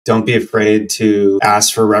Don't be afraid to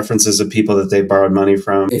ask for references of people that they borrowed money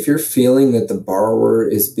from. If you're feeling that the borrower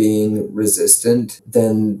is being resistant,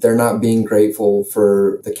 then they're not being grateful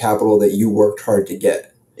for the capital that you worked hard to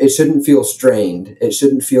get. It shouldn't feel strained. It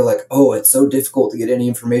shouldn't feel like, oh, it's so difficult to get any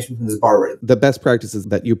information from this borrower. The best practices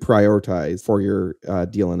that you prioritize for your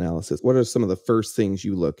deal analysis, what are some of the first things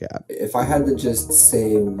you look at? If I had to just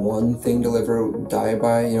say one thing to live or die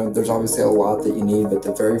by, there's obviously a lot that you need, but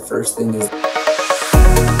the very first thing is...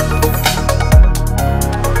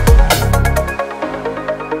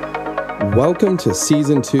 Welcome to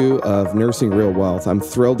Season 2 of Nursing Real Wealth. I'm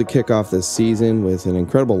thrilled to kick off this season with an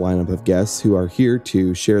incredible lineup of guests who are here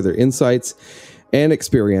to share their insights and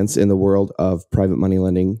experience in the world of private money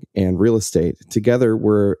lending and real estate. Together,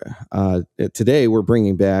 today we're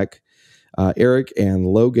bringing back Eric and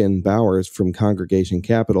Logan Bowers from Congregation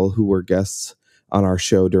Capital, who were guests on our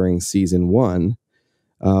show during Season 1.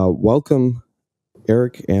 Welcome,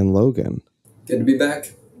 Eric and Logan. Good to be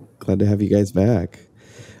back. Glad to have you guys back.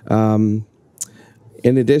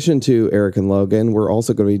 In addition to Eric and Logan, we're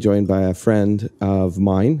also going to be joined by a friend of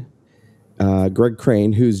mine, Greg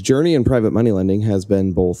Crane, whose journey in private money lending has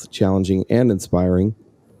been both challenging and inspiring.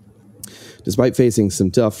 Despite facing some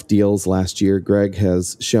tough deals last year, Greg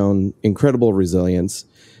has shown incredible resilience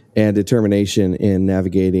and determination in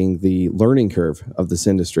navigating the learning curve of this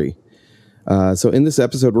industry. So in this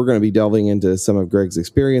episode, we're going to be delving into some of Greg's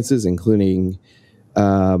experiences, including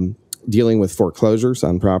dealing with foreclosures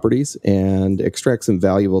on properties, and extract some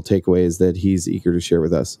valuable takeaways that he's eager to share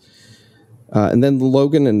with us. And then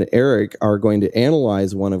Logan and Eric are going to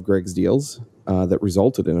analyze one of Greg's deals that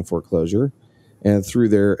resulted in a foreclosure. And through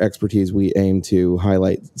their expertise, we aim to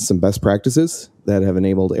highlight some best practices that have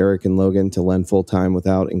enabled Eric and Logan to lend full-time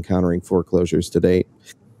without encountering foreclosures to date.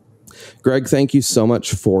 Greg, thank you so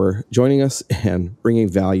much for joining us and bringing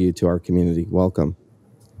value to our community. Welcome.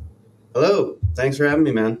 Hello. Thanks for having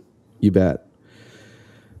me, man. You bet.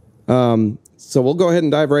 So we'll go ahead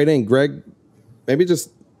and dive right in. Greg, maybe just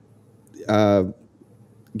give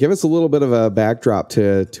us a little bit of a backdrop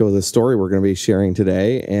to the story we're going to be sharing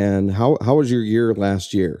today. And how was your year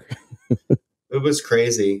last year? It was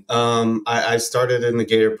crazy. I started in the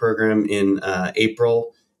Gator program in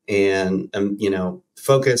April, and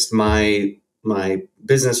focused my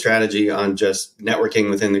business strategy on just networking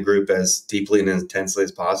within the group as deeply and intensely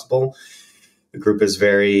as possible. The group is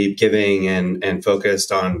very giving and focused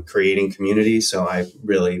on creating community. So I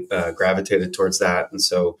really gravitated towards that. And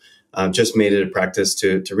so just made it a practice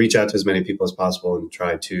to reach out to as many people as possible and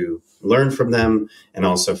try to learn from them and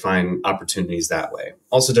also find opportunities that way.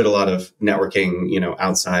 Also did a lot of networking,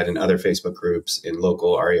 outside in other Facebook groups, in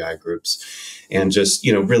local REI groups, and just,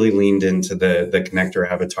 really leaned into the connector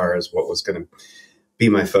avatar as what was going to be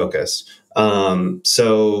my focus.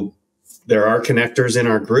 So there are connectors in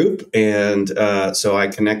our group, and so I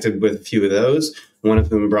connected with a few of those, one of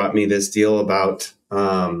whom brought me this deal about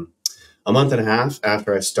a month and a half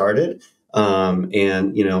after I started.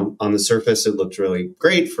 And, on the surface, it looked really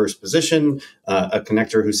great. First position, a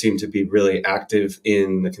connector who seemed to be really active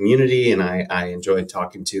in the community, and I enjoyed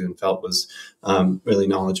talking to and felt was really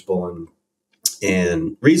knowledgeable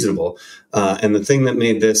and reasonable. And the thing that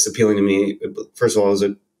made this appealing to me, first of all, was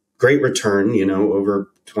a great return,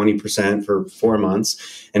 over 20% for 4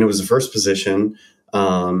 months. And it was the first position.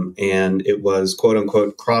 And it was quote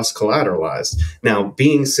unquote cross collateralized. Now,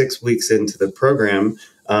 being 6 weeks into the program,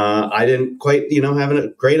 I didn't quite, have a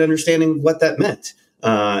great understanding of what that meant.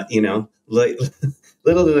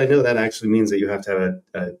 Little did I know that actually means that you have to have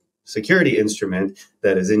a security instrument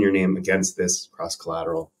that is in your name against this cross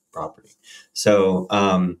collateral property. So,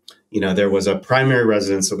 there was a primary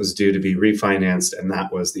residence that was due to be refinanced, and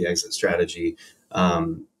that was the exit strategy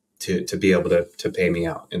to be able to pay me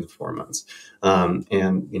out in the 4 months.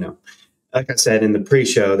 Like I said in the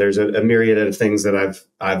pre-show, there's a myriad of things that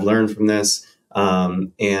I've learned from this,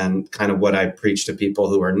 and kind of what I preach to people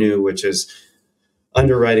who are new, which is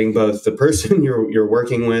underwriting both the person you're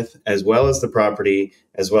working with, as well as the property,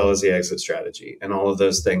 as well as the exit strategy. And all of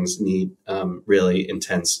those things need really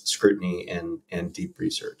intense scrutiny and deep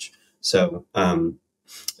research. So, and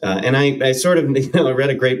I sort of, I read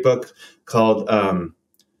a great book called,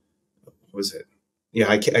 what was it? Yeah,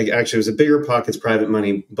 I actually, it was a Bigger Pockets private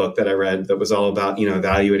money book that I read that was all about,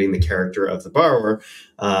 evaluating the character of the borrower.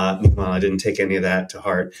 Meanwhile, I didn't take any of that to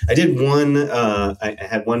heart. I did I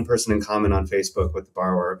had one person in common on Facebook with the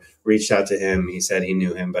borrower, reached out to him. He said he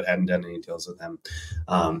knew him, but hadn't done any deals with him.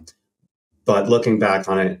 But looking back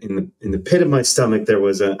on it, in the pit of my stomach, there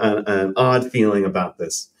was an odd feeling about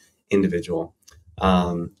this individual.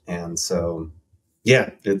 And so,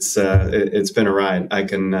 yeah, it's been a ride. I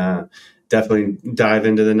can definitely dive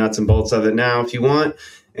into the nuts and bolts of it now if you want.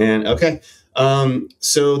 And okay.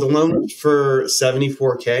 So the loan was for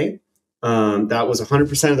 $74K. That was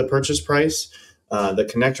 100% of the purchase price. The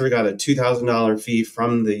connector got a $2,000 fee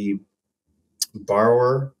from the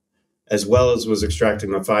borrower, as well as was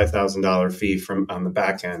extracting a $5,000 fee from on the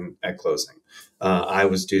back end at closing. I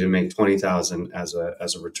was due to make $20,000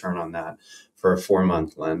 as a return on that for a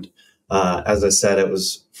 4-month lend. As I said, it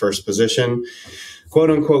was first position, quote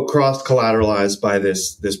unquote, cross collateralized by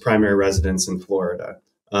this primary residence in Florida.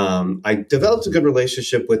 I developed a good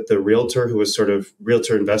relationship with the realtor who was sort of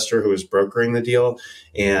realtor investor who was brokering the deal.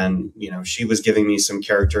 And, she was giving me some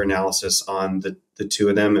character analysis on the two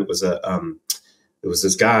of them. It was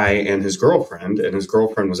this guy and his girlfriend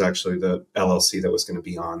was actually the LLC that was going to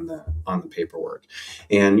be on the paperwork.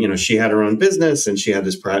 And, she had her own business and she had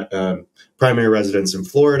this primary residence in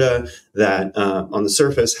Florida that on the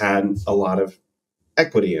surface had a lot of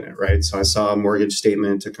equity in it, right? So I saw a mortgage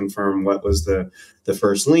statement to confirm what was the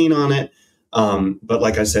first lien on it. But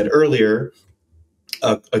like I said earlier,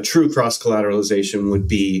 a true cross collateralization would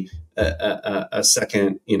be a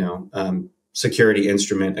second, security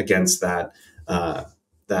instrument against that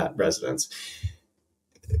residence.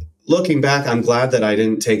 Looking back, I'm glad that I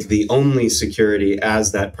didn't take the only security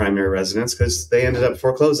as that primary residence, because they ended up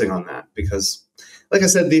foreclosing on that. Because, like I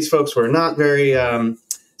said, these folks were not very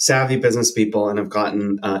savvy business people and have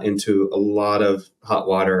gotten into a lot of hot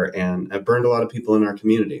water and have burned a lot of people in our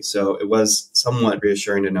community. So it was somewhat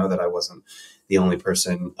reassuring to know that I wasn't the only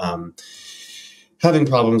person having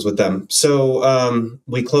problems with them. So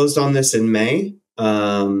we closed on this in May.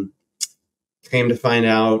 Came to find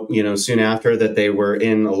out, soon after that they were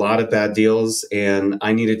in a lot of bad deals, and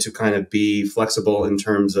I needed to kind of be flexible in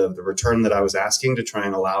terms of the return that I was asking to try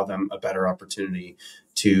and allow them a better opportunity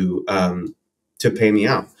to pay me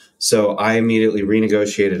out. So I immediately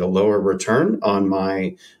renegotiated a lower return on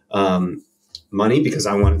my money because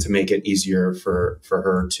I wanted to make it easier for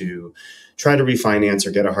her to try to refinance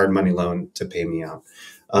or get a hard money loan to pay me out.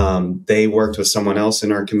 They worked with someone else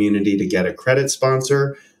in our community to get a credit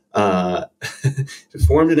sponsor.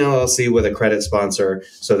 Formed an LLC with a credit sponsor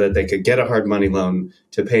so that they could get a hard money loan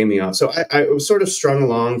to pay me off. So I was sort of strung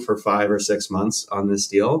along for 5 or 6 months on this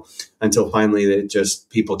deal until finally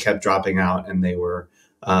people kept dropping out and they were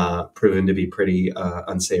proven to be pretty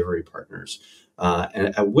unsavory partners.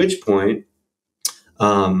 And at which point,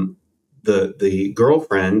 the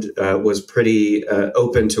girlfriend was pretty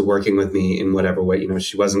open to working with me in whatever way.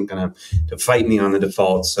 She wasn't going to fight me on the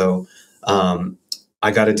default. So I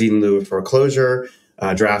got a deed in lieu of foreclosure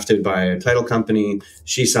drafted by a title company.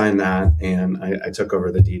 She signed that, and I took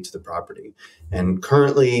over the deed to the property. And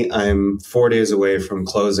currently, I'm 4 days away from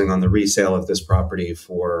closing on the resale of this property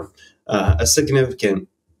for a significant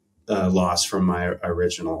loss from my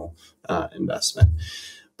original investment.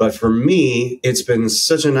 But for me, it's been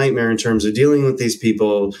such a nightmare in terms of dealing with these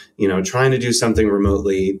people, trying to do something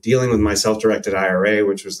remotely, dealing with my self-directed IRA,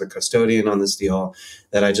 which was the custodian on this deal,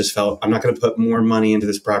 that I just felt I'm not going to put more money into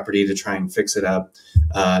this property to try and fix it up,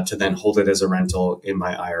 to then hold it as a rental in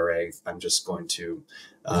my IRA. I'm just going to,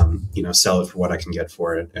 sell it for what I can get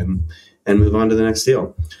for it and move on to the next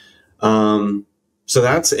deal. So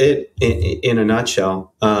that's it in a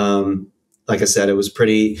nutshell. Like I said, it was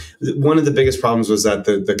one of the biggest problems was that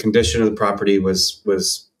the condition of the property was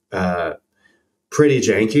pretty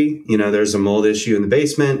janky. There's a mold issue in the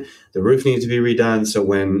basement. The roof needed to be redone. So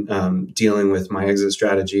when dealing with my exit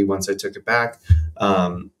strategy, once I took it back,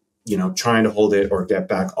 trying to hold it or get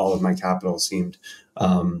back all of my capital seemed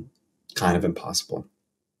kind of impossible.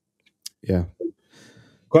 Yeah.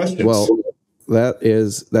 Questions? Well,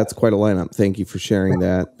 that's quite a lineup. Thank you for sharing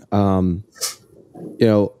that.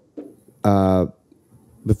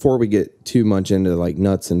 Before we get too much into like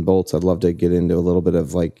nuts and bolts, I'd love to get into a little bit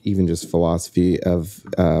of like even just philosophy of,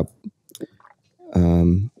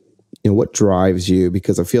 what drives you,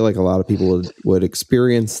 because I feel like a lot of people would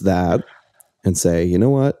experience that and say, you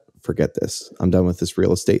know what, forget this. I'm done with this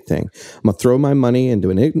real estate thing. I'm going to throw my money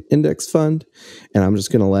into an index fund and I'm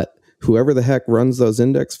just going to let whoever the heck runs those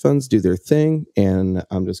index funds do their thing. And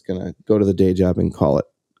I'm just going to go to the day job and call it.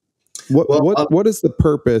 What is the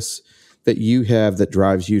purpose that you have that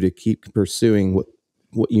drives you to keep pursuing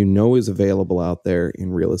what you know is available out there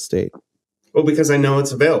in real estate? Well, because I know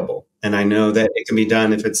it's available and I know that it can be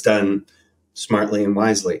done if it's done smartly and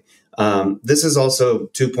wisely. This is also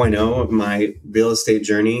 2.0 of my real estate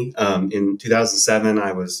journey. In 2007,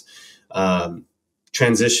 I was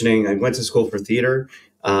transitioning. I went to school for theater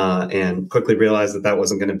and quickly realized that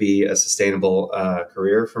wasn't going to be a sustainable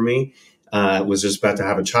career for me. Was just about to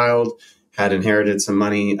have a child had inherited some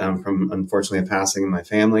money from, unfortunately, a passing in my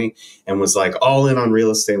family, and was like all in on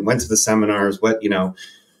real estate, went to the seminars,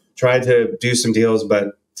 tried to do some deals,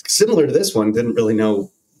 but similar to this one, didn't really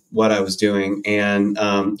know what I was doing. And,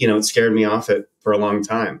 it scared me off it for a long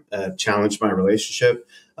time, challenged my relationship.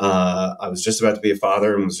 I was just about to be a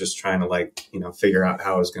father and was just trying to figure out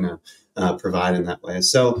how I was going to provide in that way.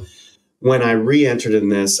 So when I re-entered in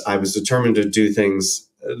this, I was determined to do things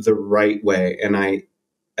the right way. And I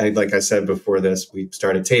like I said before we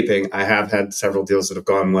started taping, I have had several deals that have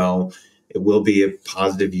gone well. It will be a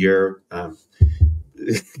positive year.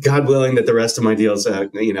 God willing that the rest of my deals,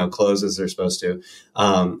 close as they're supposed to.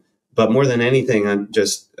 But more than anything, I'm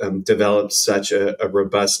just developed such a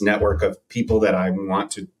robust network of people that I want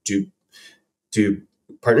to do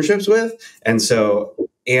partnerships with. And so,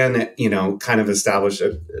 kind of establish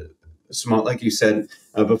a small, like you said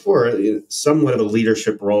before, somewhat of a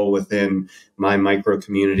leadership role within my micro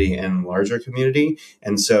community and larger community.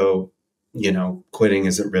 And so, quitting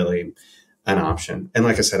isn't really an option. And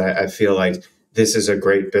like I said, I feel like this is a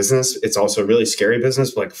great business. It's also a really scary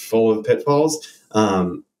business, like full of pitfalls.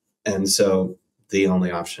 And so the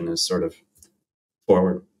only option is sort of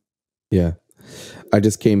forward. Yeah. I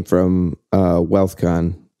just came from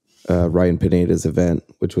WealthCon, Ryan Pineda's event,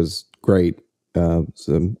 which was great.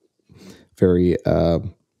 Some very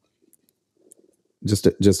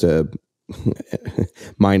just a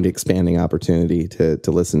mind expanding opportunity to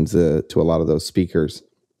listen to a lot of those speakers.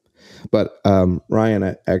 But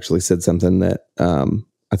Ryan actually said something that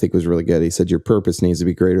I think was really good. He said your purpose needs to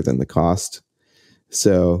be greater than the cost.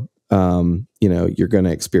 So you're going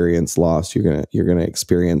to experience loss. You're going to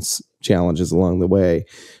experience challenges along the way.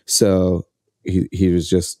 So he was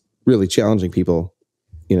just really challenging people.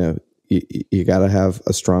 You got to have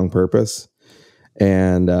a strong purpose.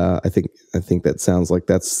 And I think that sounds like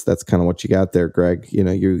that's kind of what you got there, Greg.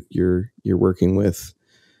 You're working with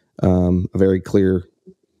a very clear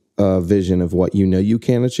vision of what you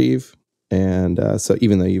can achieve. And so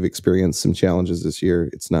even though you've experienced some challenges this year,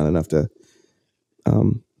 it's not enough to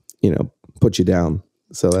put you down.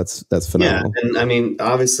 So that's phenomenal. Yeah. And I mean,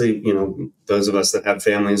 obviously, those of us that have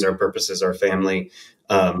families, our purpose is our family.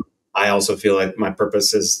 I also feel like my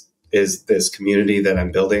purpose is this community that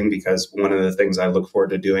I'm building, because one of the things I look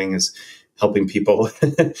forward to doing is helping people,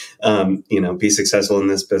 be successful in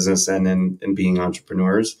this business and in being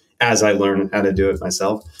entrepreneurs as I learn how to do it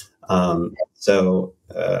myself. And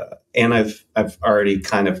I've already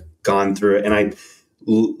kind of gone through it, and I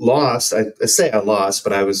lost, I say I lost,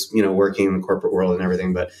 but I was, working in the corporate world and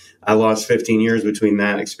everything, but I lost 15 years between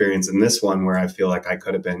that experience and this one, where I feel like I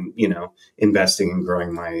could have been, investing and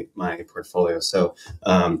growing my portfolio. So,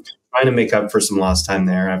 trying to make up for some lost time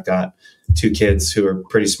there. I've got 2 kids who are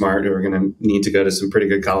pretty smart, who are going to need to go to some pretty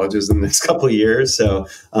good colleges in the next couple of years. So,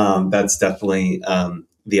 that's definitely,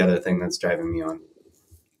 the other thing that's driving me on.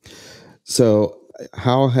 So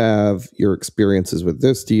how have your experiences with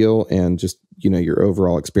this deal and just, your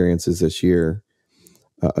overall experiences this year,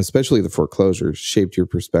 especially the foreclosures, shaped your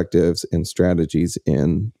perspectives and strategies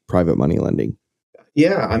in private money lending?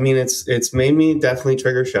 Yeah, I mean, it's made me definitely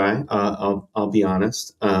trigger shy. I'll be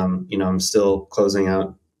honest. I'm still closing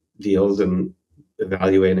out deals and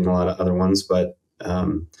evaluating a lot of other ones, but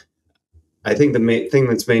I think the thing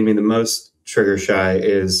that's made me the most trigger shy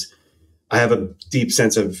is I have a deep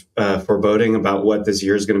sense of foreboding about what this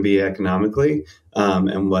year is going to be economically,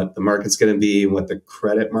 and what the market's going to be, what the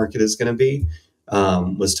credit market is going to be.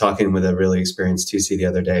 Was talking with a really experienced TC the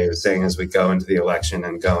other day, who was saying as we go into the election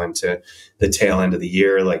and go into the tail end of the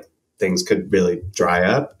year, like things could really dry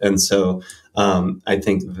up. And so I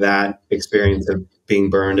think that experience of being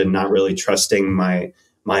burned and not really trusting my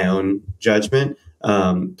own judgment,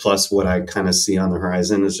 plus what I kind of see on the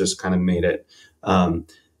horizon, has just kind of made it.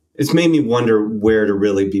 It's made me wonder where to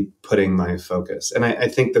really be putting my focus. And I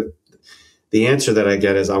think that the answer that I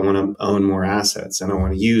get is I want to own more assets, and I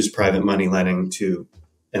want to use private money lending to,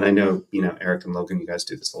 and I know, Eric and Logan, you guys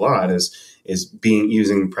do this a lot, is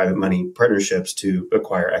using private money partnerships to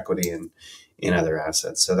acquire equity in other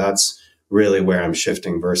assets. So that's really where I'm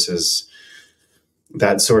shifting versus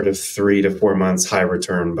that sort of 3 to 4 months high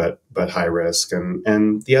return, but high risk.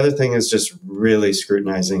 And the other thing is just really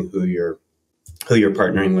scrutinizing who you're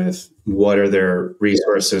partnering with. What are their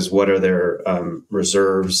resources? What are their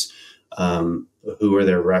reserves? Who are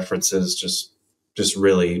their references? Just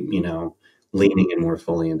really, leaning in more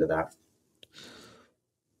fully into that.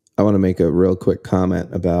 I want to make a real quick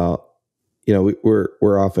comment about,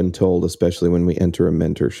 we're often told, especially when we enter a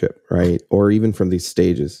mentorship, right? Or even from these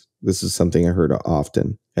stages, this is something I heard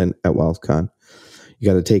often and at WealthCon, you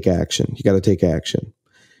got to take action. You got to take action.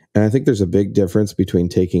 And I think there's a big difference between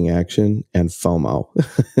taking action and FOMO.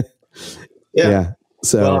 Yeah.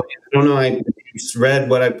 So, well, I don't know. I read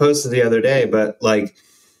what I posted the other day, but like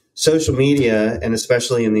social media, and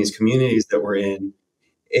especially in these communities that we're in,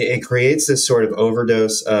 it creates this sort of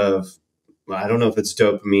overdose of, well, I don't know if it's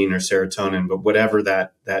dopamine or serotonin, but whatever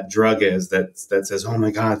that drug is that says, "Oh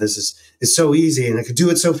my God, this is it's so easy, and I could do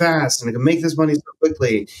it so fast, and I can make this money so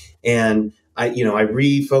quickly." And I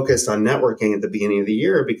refocused on networking at the beginning of the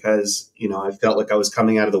year because I felt like I was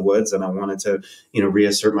coming out of the woods, and I wanted to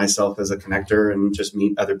reassert myself as a connector and just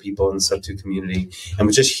meet other people in the Sub2 community. And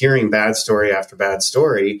was just hearing bad story after bad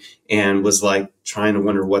story, and was like trying to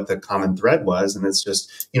wonder what the common thread was. And it's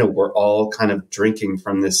just we're all kind of drinking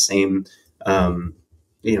from this same.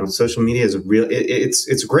 Social media is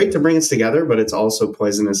it's great to bring us together, but it's also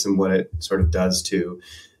poisonous in what it sort of does to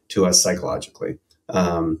us psychologically.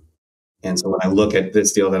 And so when I look at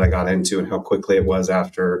this deal that I got into and how quickly it was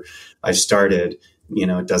after I started,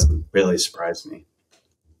 it doesn't really surprise me.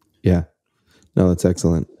 Yeah, no, that's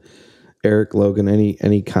excellent. Eric, Logan,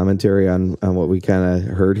 any commentary on what we kind of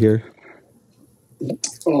heard here?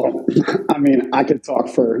 Oh, I mean, I could talk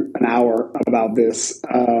for an hour about this.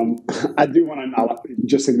 I do want to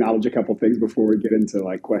just acknowledge a couple things before we get into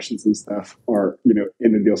like questions and stuff, or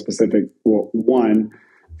in the deal specific. Well, one,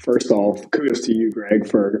 first off, kudos to you, Greg,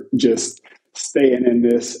 for just staying in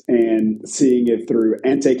this and seeing it through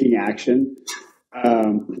and taking action.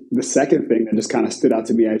 The second thing that just kind of stood out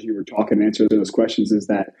to me as you were talking and answering those questions is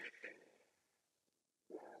that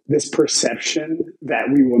this perception that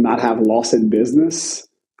we will not have loss in business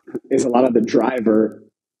is a lot of the driver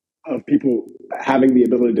of people having the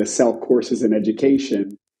ability to sell courses and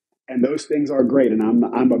education. And those things are great. And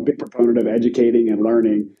I'm a big proponent of educating and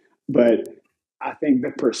learning. But I think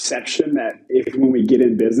the perception that when we get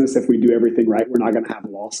in business, if we do everything right, we're not going to have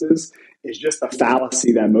losses is just a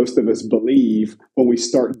fallacy that most of us believe when we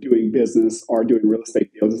start doing business or doing real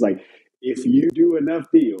estate deals. It's like, if you do enough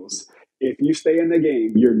deals, if you stay in the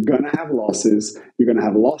game, you're going to have losses. You're going to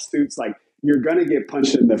have lawsuits. Like, you're going to get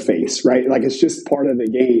punched in the face, right? Like, it's just part of the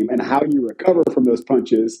game. And how you recover from those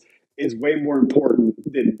punches is way more important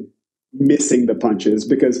than missing the punches,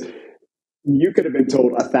 because you could have been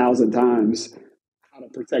told 1,000 times how to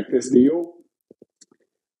protect this deal,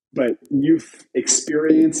 but you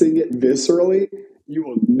experiencing it viscerally, you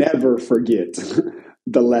will never forget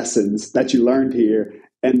the lessons that you learned here.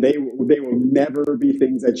 And they will never be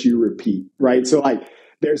things that you repeat, right? So like,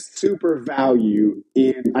 there's super value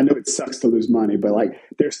in, I know it sucks to lose money, but like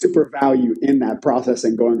there's super value in that process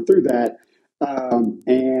and going through that.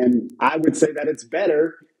 And I would say that it's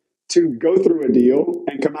better to go through a deal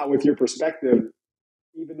and come out with your perspective,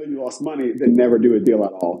 even though you lost money, than never do a deal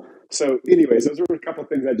at all. So anyways, those were a couple of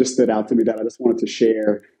things that just stood out to me that I just wanted to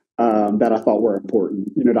share, that I thought were important,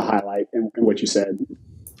 to highlight in what you said.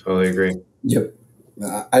 Totally agree. Yep.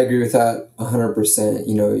 I agree with that 100%.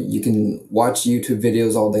 You can watch YouTube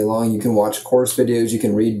videos all day long. You can watch course videos. You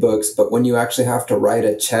can read books. But when you actually have to write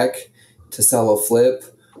a check to sell a flip,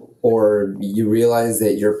 or you realize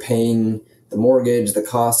that you're paying the mortgage, the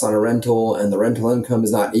costs on a rental, and the rental income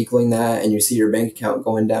is not equaling that, and you see your bank account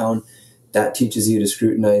going down, that teaches you to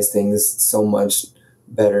scrutinize things so much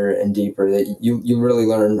better and deeper that you really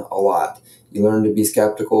learn a lot. You learn to be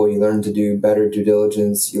skeptical. You learn to do better due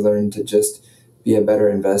diligence. You learn to just be a better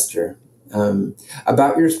investor.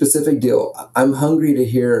 About your specific deal, I'm hungry to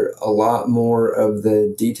hear a lot more of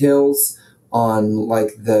the details on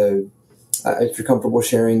like if you're comfortable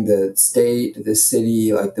sharing the state, the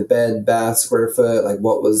city, like the bed, bath, square foot, like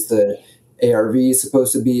what was the ARV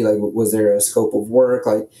supposed to be? Like, was there a scope of work?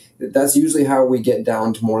 Like, that's usually how we get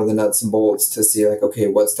down to more of the nuts and bolts to see like, okay,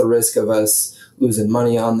 what's the risk of us losing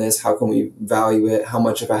money on this? How can we value it? How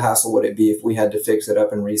much of a hassle would it be if we had to fix it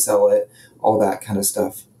up and resell it? All that kind of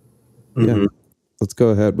stuff. Yeah. Let's go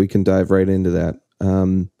ahead. We can dive right into that.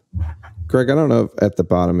 Greg, I don't know if at the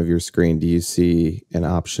bottom of your screen, do you see an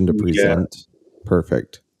option to present? Yeah.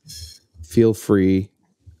 Perfect. Feel free.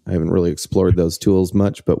 I haven't really explored those tools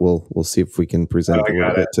much, but we'll see if we can present a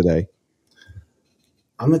little bit today.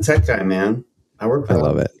 I'm a tech guy, man. I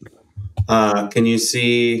love it. Can you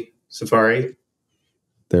see Safari?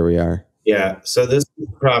 There we are. Yeah. So this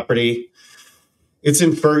property, it's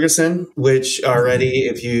in Ferguson, which already,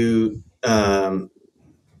 if you,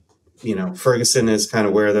 Ferguson is kind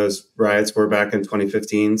of where those riots were back in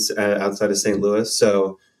 2015 outside of St. Louis.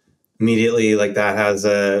 So immediately, like, that has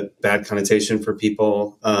a bad connotation for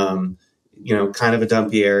people. Kind of a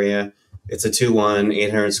dumpy area. It's a 2-1,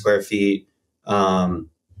 800 square feet.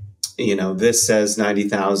 This says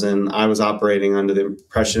 90,000. I was operating under the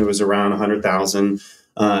impression it was around 100,000.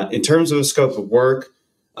 In terms of a scope of work,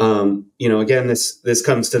 Again, this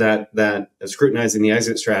comes to that scrutinizing the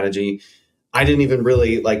exit strategy. I didn't even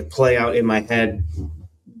really like play out in my head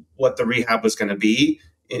what the rehab was going to be.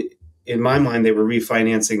 In my mind, they were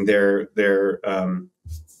refinancing their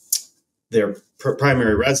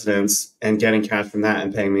primary residence and getting cash from that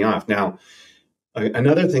and paying me off. Now,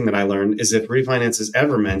 another thing that I learned is if refinance is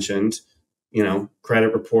ever mentioned,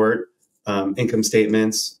 credit report, income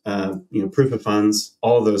statements, proof of funds,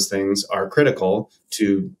 all of those things are critical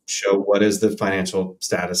to show what is the financial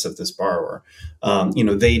status of this borrower.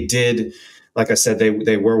 They did, like I said,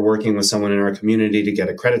 they were working with someone in our community to get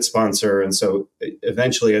a credit sponsor. And so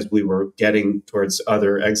eventually, as we were getting towards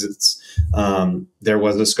other exits, there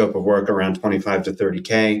was a scope of work around 25 to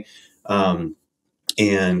 30K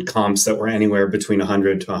and comps that were anywhere between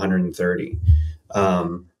 100 to 130.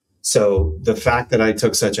 So the fact that I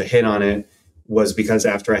took such a hit on it was because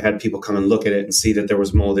after I had people come and look at it and see that there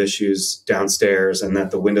was mold issues downstairs and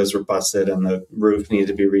that the windows were busted and the roof needed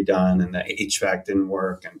to be redone and the HVAC didn't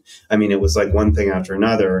work. And I mean, it was like one thing after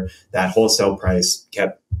another. That wholesale price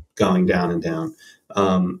kept going down and down.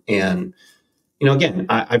 Again,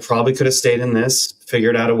 I probably could have stayed in this,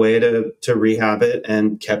 figured out a way to rehab it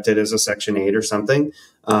and kept it as a Section 8 or something.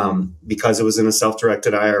 Because it was in a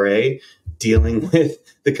self-directed IRA, dealing with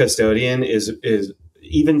the custodian is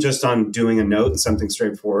even just on doing a note and something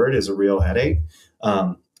straightforward is a real headache.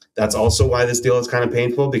 That's also why this deal is kind of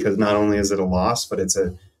painful, because not only is it a loss, but it's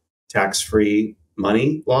a tax-free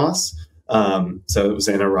money loss. So it was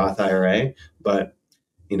in a Roth IRA, but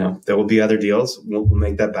there will be other deals. We'll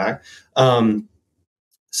make that back.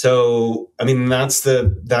 So, I mean, that's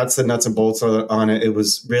the nuts and bolts on it. It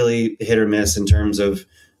was really hit or miss in terms of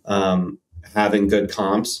having good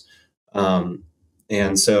comps.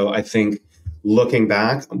 And so I think looking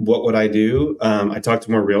back, what would I do? I talked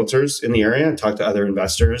to more realtors in the area. I talked to other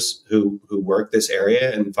investors who work this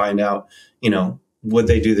area and find out, would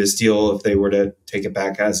they do this deal if they were to take it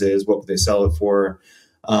back as is? What would they sell it for?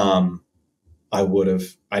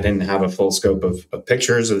 I didn't have a full scope of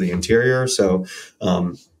pictures of the interior. So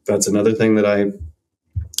that's another thing that I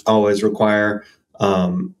always require.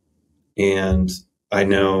 And I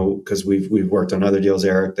know, because we've worked on other deals,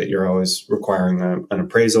 Eric, that you're always requiring an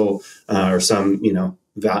appraisal or some,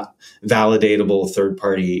 validatable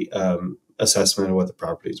third-party assessment of what the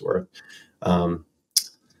property's worth.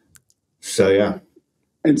 Yeah.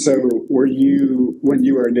 And so when you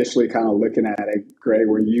were initially kind of looking at it, Greg,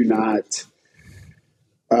 were you not,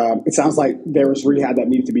 it sounds like there was rehab that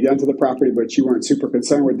needed to be done to the property, but you weren't super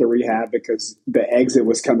concerned with the rehab because the exit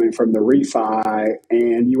was coming from the refi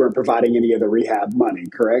and you weren't providing any of the rehab money,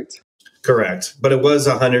 correct? Correct. But it was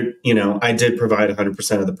 100, I did provide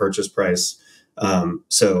 100% of the purchase price.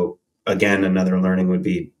 So again, another learning would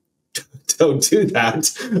be don't do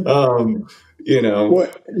that. Well,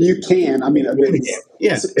 you can. I mean,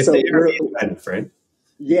 yeah. It's so right?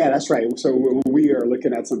 Yeah, that's right. So when we are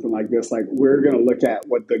looking at something like this, like we're going to look at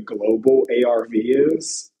what the global ARV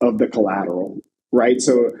is of the collateral, right?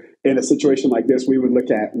 So in a situation like this, we would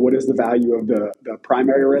look at what is the value of the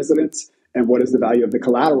primary residence and what is the value of the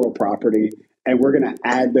collateral property. And we're going to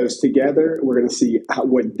add those together. We're going to see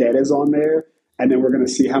what debt is on there. And then we're going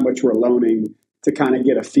to see how much we're loaning to kind of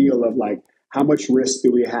get a feel of like, how much risk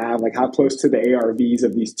do we have? Like how close to the ARVs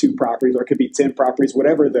of these 2 properties, or it could be 10 properties,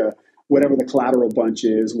 whatever the collateral bunch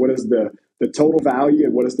is, what is the total value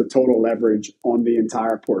and what is the total leverage on the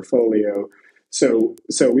entire portfolio. So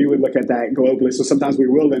we would look at that globally. So sometimes we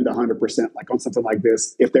will lend 100%, like on something like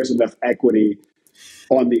this, if there's enough equity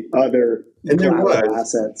on the other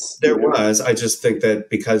assets. There was. I just think that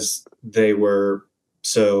because they were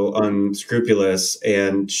so unscrupulous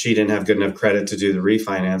and she didn't have good enough credit to do the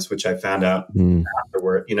refinance, which I found out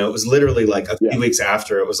afterward. It was literally like a few weeks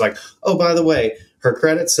after. It was like, oh, by the way, her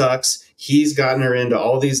credit sucks. He's gotten her into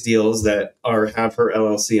all these deals that have her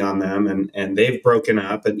LLC on them, and they've broken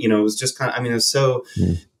up. And, it was just kind of, it was so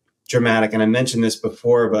dramatic. And I mentioned this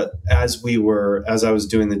before, but as I was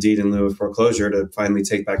doing the deed in lieu of foreclosure to finally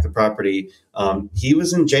take back the property, he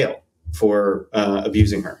was in jail for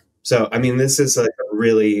abusing her. So, this is like a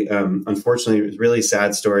really, unfortunately, really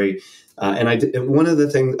sad story. And one of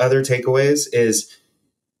the other takeaways is,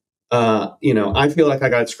 I feel like I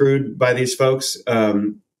got screwed by these folks.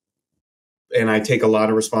 And I take a lot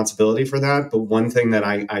of responsibility for that. But one thing that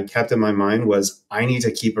I kept in my mind was I need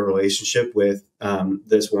to keep a relationship with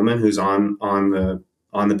this woman who's on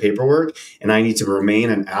the paperwork, and I need to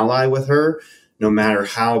remain an ally with her, no matter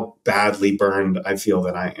how badly burned I feel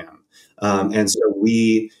that I am. And so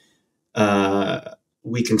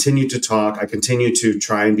we continued to talk. I continued to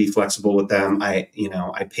try and be flexible with them. I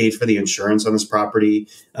paid for the insurance on this property,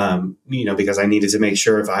 because I needed to make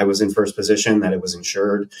sure if I was in first position that it was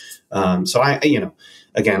insured. So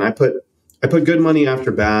again, I put good money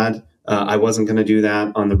after bad. I wasn't going to do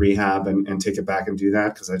that on the rehab and take it back and do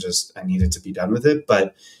that because I needed to be done with it.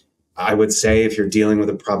 But I would say if you're dealing with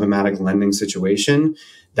a problematic lending situation,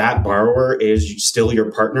 that borrower is still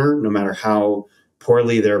your partner, no matter how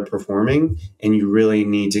poorly they're performing. And you really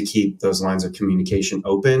need to keep those lines of communication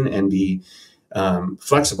open and be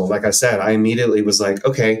flexible. Like I said, I immediately was like,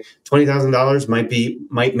 okay, $20,000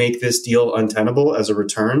 might make this deal untenable as a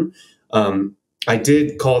return. I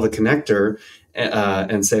did call the connector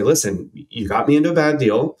and say, listen, you got me into a bad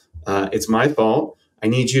deal. It's my fault. I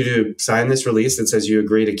need you to sign this release that says you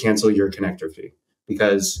agree to cancel your connector fee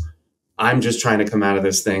because I'm just trying to come out of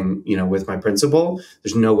this thing, with my principal.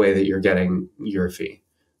 There's no way that you're getting your fee.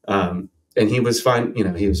 And he was fine.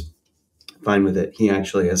 He was fine with it. He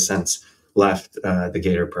actually has since left the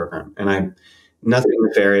Gator program, and nothing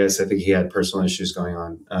nefarious. I think he had personal issues going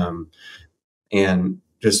on. And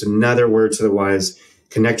just another word to the wise,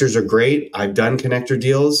 connectors are great. I've done connector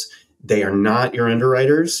deals. They are not your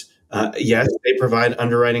underwriters. Yes, they provide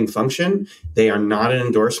underwriting function. They are not an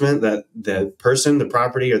endorsement that the person, the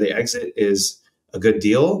property, or the exit is a good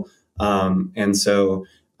deal. And so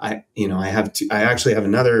I actually have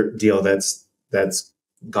another deal that's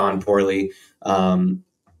gone poorly. We don't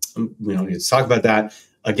need to talk about that.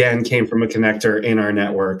 Again, came from a connector in our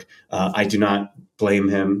network. I do not blame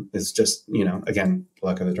him. It's just, again,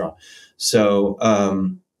 luck of the draw. So,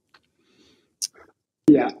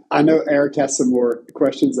 yeah, I know Eric has some more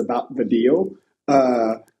questions about the deal.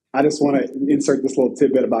 I just want to insert this little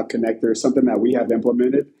tidbit about connectors. Something that we have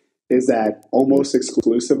implemented is that almost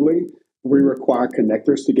exclusively we require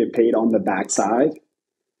connectors to get paid on the backside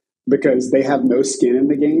because they have no skin in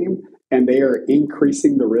the game and they are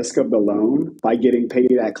increasing the risk of the loan by getting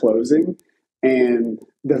paid at closing. And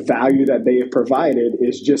the value that they have provided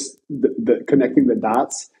is just the connecting the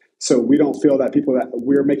dots. So we don't feel that people that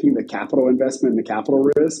we're making the capital investment and the capital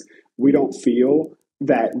risk, we don't feel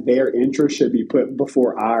that their interest should be put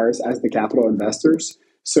before ours as the capital investors.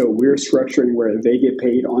 So we're structuring where they get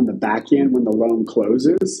paid on the back end when the loan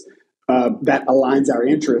closes. That aligns our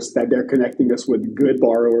interest that they're connecting us with good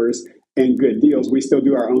borrowers and good deals. We still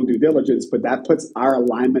do our own due diligence, but that puts our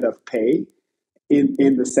alignment of pay in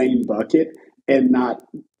the same bucket and not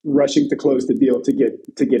rushing to close the deal to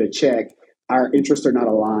get a check. Our interests are not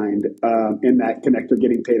aligned in that connector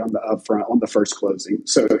getting paid on the upfront on the first closing.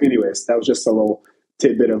 So anyways, that was just a little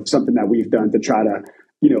tidbit of something that we've done to try to,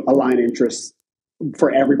 align interests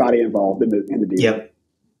for everybody involved in the deal. Yep.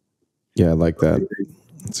 Yeah, I like that.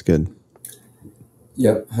 That's good.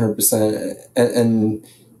 Yep, 100%. And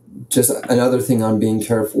just another thing on being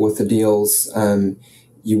careful with the deals,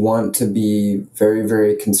 you want to be very,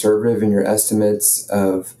 very conservative in your estimates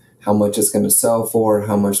of how much it's going to sell for,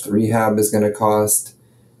 how much the rehab is going to cost.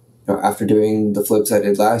 After doing the flips I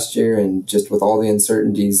did last year and just with all the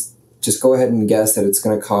uncertainties, just go ahead and guess that it's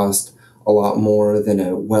going to cost a lot more than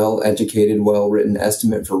a well-educated, well-written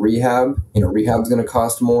estimate for rehab. Rehab's going to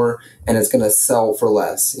cost more and it's going to sell for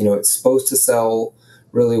less. It's supposed to sell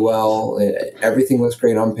really well. Everything looks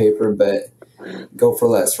great on paper, but go for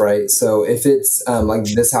less, right? So if it's like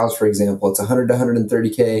this house, for example, it's 100 to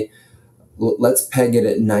 130K. Let's peg it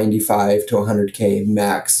at 95 to 100K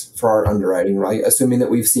max for our underwriting, right? Assuming that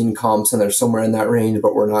we've seen comps and they're somewhere in that range,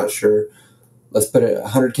 but we're not sure. Let's put it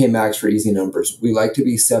 100K max for easy numbers. We like to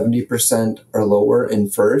be 70% or lower in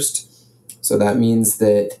first. So that means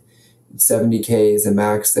that 70K is a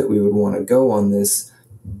max that we would want to go on this.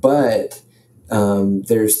 But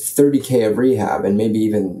there's 30K of rehab and maybe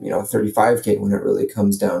even 35K when it really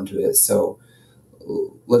comes down to it. So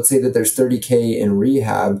let's say that there's 30K in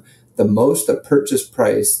rehab. The most the purchase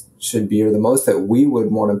price should be, or the most that we would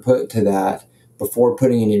want to put to that before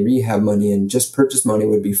putting any rehab money in, just purchase money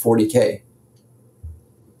would be 40K.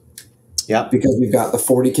 Yeah. Because we've got the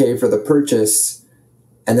 40K for the purchase,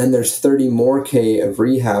 and then there's 30 more K of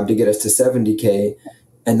rehab to get us to 70K,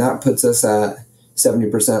 and that puts us at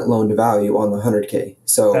 70% loan to value on the 100K.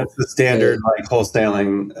 So that's the standard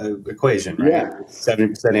wholesaling equation, right? Yeah.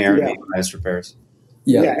 70% ARV minus repairs.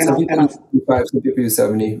 Yeah. And some people do 55, some people do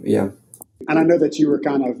 70. Yeah. And I know that you were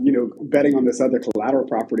kind of, betting on this other collateral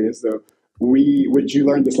property as though you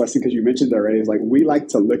learned this lesson because you mentioned it already, is like we like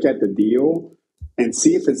to look at the deal and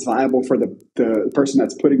see if it's viable for the person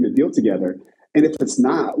that's putting the deal together. And if it's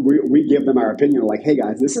not, we give them our opinion like, hey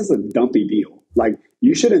guys, this is a dumpy deal. Like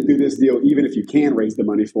you shouldn't do this deal even if you can raise the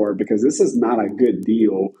money for it because this is not a good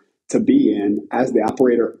deal to be in as the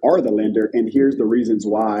operator or the lender, and here's the reasons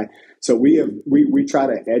why. So we try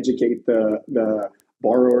to educate the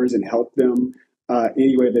borrowers and help them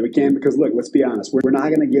any way that we can, because look, let's be honest, we're not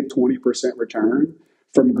going to get 20% return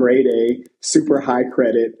from grade A, super high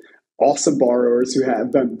credit, awesome borrowers who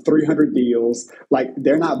have done 300 deals. Like,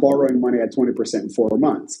 they're not borrowing money at 20% in 4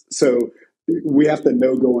 months. So we have to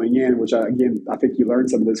know going in, which again, I think you learned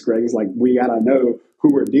some of this, Greg, is like, we got to know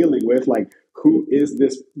who we're dealing with. Like, who is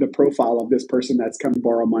the profile of this person that's come to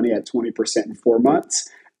borrow money at 20% in 4 months,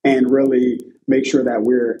 and really make sure that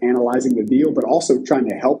we're analyzing the deal, but also trying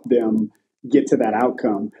to help them get to that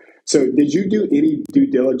outcome. So did you do any due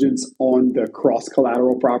diligence on the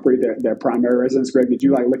cross-collateral property, their primary residence, Greg? Did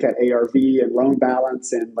you look at ARV and loan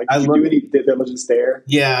balance, and did you do any due diligence there?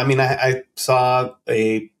 Yeah, I mean, I saw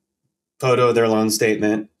a photo of their loan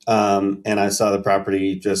statement, and I saw the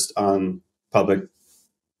property just on public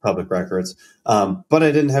records, but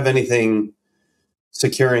I didn't have anything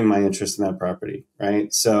securing my interest in that property,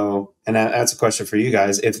 right? So, and that's a question for you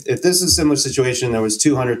guys. If this is a similar situation, there was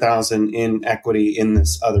 $200,000 in equity in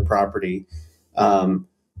this other property,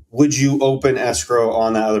 would you open escrow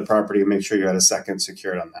on that other property and make sure you had a second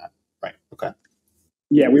secured on that? Right. Okay.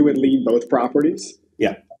 Yeah, we would lien both properties.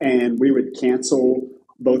 Yeah. And we would cancel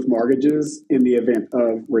both mortgages in the event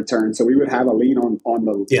of return. So we would have a lien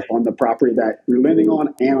on the property that you're lending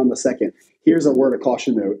on and on the second. Here's a word of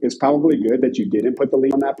caution, though. It's probably good that you didn't put the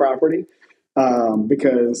lien on that property,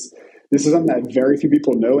 because this is something that very few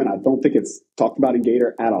people know, and I don't think it's talked about in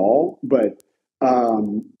Gator at all, but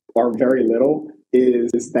or very little,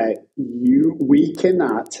 is that we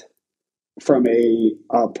cannot, from a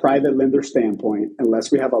private lender standpoint,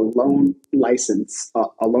 unless we have a loan license,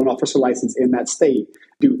 a loan officer license in that state,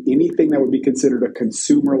 do anything that would be considered a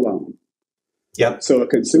consumer loan. Yep. So a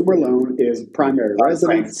consumer loan is primary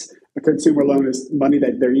residence. Right. A consumer loan is money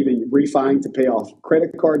that they're even refining to pay off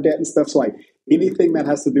credit card debt and stuff. So anything that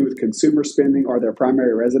has to do with consumer spending or their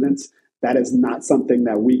primary residence, that is not something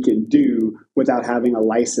that we can do without having a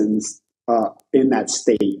license in that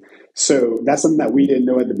state. So that's something that we didn't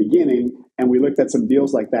know at the beginning, and we looked at some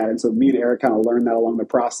deals like that. And so me and Eric kind of learned that along the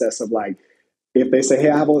process of if they say, hey,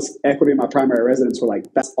 I have all this equity in my primary residence, we're like,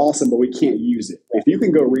 that's awesome, but we can't use it. If you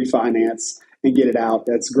can go refinance and get it out,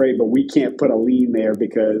 that's great, but we can't put a lien there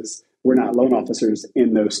because we're not loan officers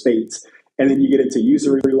in those states. And then you get into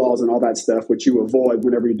usury laws and all that stuff, which you avoid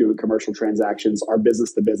whenever you're doing commercial transactions or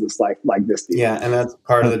business to business like this deal. Yeah, and that's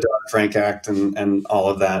part of the Dodd-Frank Act and all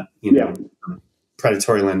of that,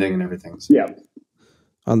 predatory lending and everything. So. Yeah.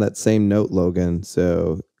 On that same note, Logan,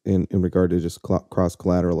 so in regard to just cross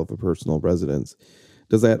collateral of a personal residence,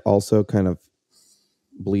 does that also kind of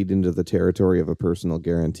bleed into the territory of a personal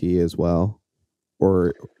guarantee as well?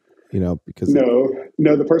 Or, because...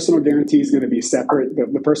 No, the personal guarantee is going to be separate.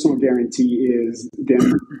 The personal guarantee is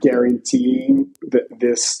them guaranteeing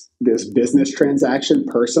this business transaction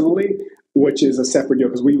personally, which is a separate deal,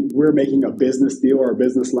 because we're making a business deal or a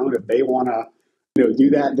business loan. If they want to do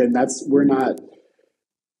that, then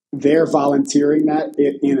they're volunteering that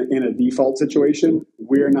in a default situation.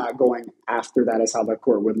 We're not going after that as how the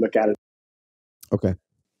court would look at it. Okay.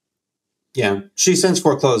 Yeah, she since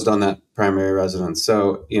foreclosed on that primary residence.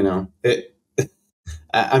 So,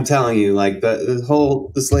 I'm telling you,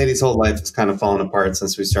 this lady's whole life has kind of fallen apart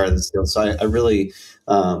since we started this deal. So I really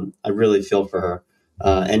feel for her.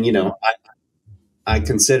 And I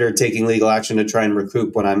consider taking legal action to try and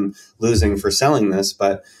recoup what I'm losing for selling this,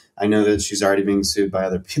 but I know that she's already being sued by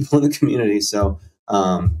other people in the community. So,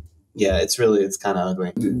 it's kind of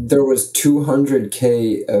ugly. There was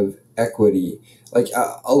 $200K of equity.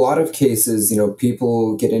 A lot of cases,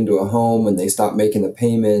 people get into a home and they stop making the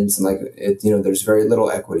payments, and there's very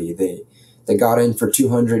little equity. They got in for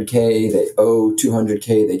 $200K, they owe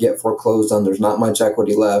 $200K, they get foreclosed on, there's not much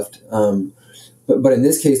equity left. But in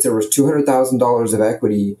this case, there was $200,000 of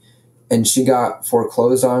equity, and she got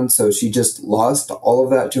foreclosed on, so she just lost all of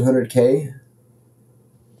that $200K.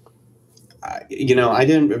 I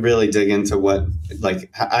didn't really dig into what,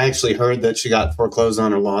 I actually heard that she got foreclosed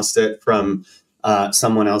on or lost it from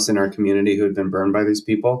someone else in our community who had been burned by these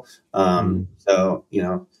people. So,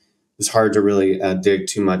 it's hard to really dig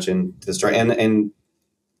too much into the story. And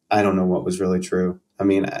I don't know what was really true. I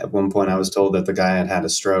mean, at one point I was told that the guy had a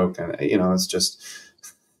stroke, and, it's just,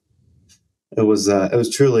 it was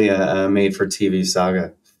truly a made for TV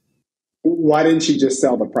saga. Why didn't she just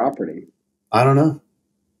sell the property? I don't know.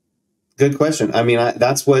 Good question. I mean,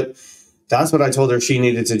 that's what I told her she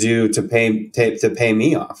needed to do to pay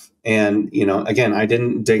me off. And, again, I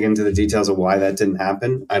didn't dig into the details of why that didn't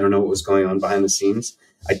happen. I don't know what was going on behind the scenes.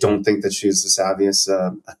 I don't think that she's the savviest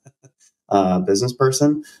business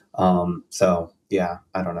person. So yeah,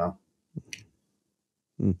 I don't know.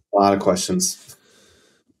 Mm. A lot of questions.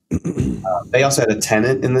 They also had a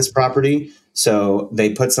tenant in this property. So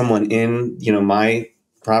they put someone in, my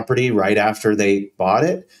property right after they bought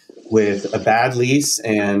it with a bad lease.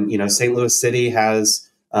 And, St. Louis City has,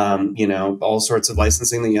 all sorts of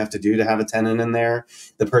licensing that you have to do to have a tenant in there.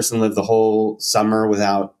 The person lived the whole summer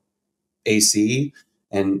without AC.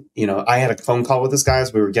 And, I had a phone call with this guy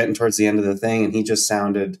as we were getting towards the end of the thing, and he just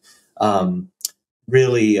sounded,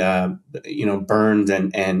 really, burned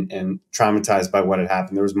and traumatized by what had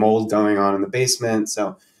happened. There was mold going on in the basement.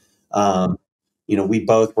 So, we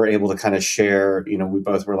both were able to kind of share, we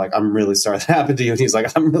both were like, I'm really sorry that happened to you. And he's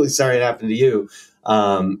like, I'm really sorry it happened to you.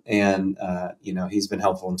 He's been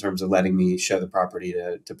helpful in terms of letting me show the property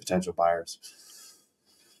to potential buyers.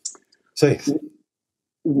 So, yeah.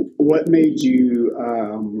 What made you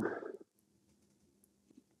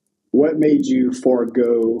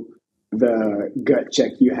forego the gut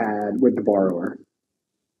check you had with the borrower?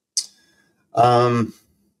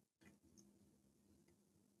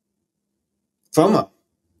 FOMO.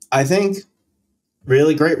 I think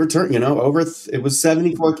really great return, it was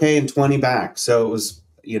 74K and 20 back. So it was,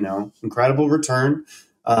 incredible return.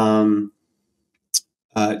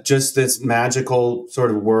 Just this magical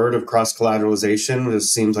sort of word of cross collateralization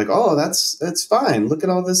just seems like, oh, that's fine. Look at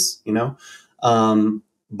all this,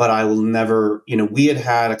 but I will never, we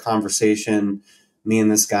had a conversation, me and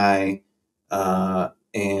this guy,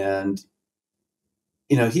 and,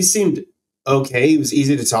 he seemed okay. He was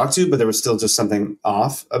easy to talk to, but there was still just something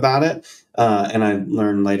off about it. And I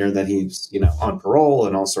learned later that he's, on parole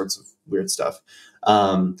and all sorts of weird stuff.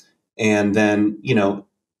 And then,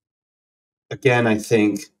 again, I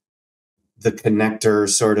think the connector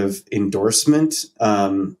sort of endorsement.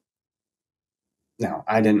 Now,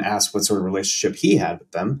 I didn't ask what sort of relationship he had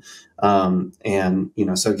with them.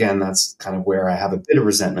 So again, that's kind of where I have a bit of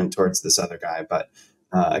resentment towards this other guy. But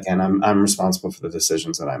again, I'm responsible for the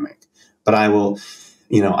decisions that I make. But I will,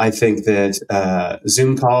 I think that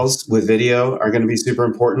Zoom calls with video are going to be super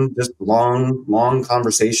important. Just long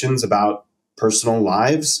conversations about personal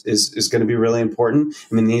lives is going to be really important.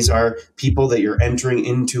 I mean, these are people that you're entering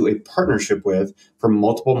into a partnership with for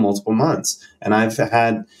multiple months. And I've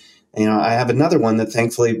had, I have another one that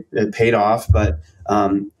thankfully it paid off, but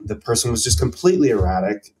the person was just completely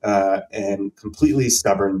erratic and completely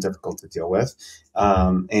stubborn and difficult to deal with.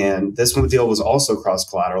 And this one deal was also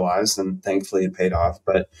cross-collateralized, and thankfully it paid off.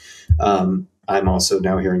 But I'm also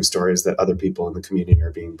now hearing stories that other people in the community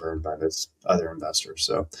are being burned by this other investor.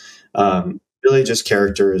 So really just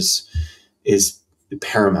character is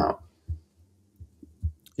paramount.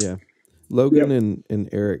 Yeah. Logan and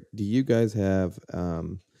Eric, do you guys have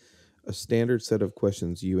a standard set of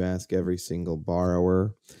questions you ask every single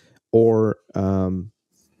borrower? Or,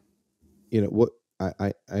 what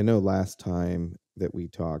I know last time that we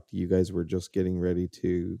talked, you guys were just getting ready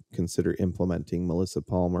to consider implementing Melissa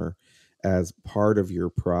Palmer as part of your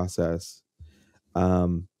process.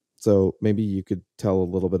 So maybe you could tell a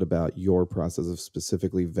little bit about your process of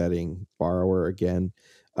specifically vetting borrower again,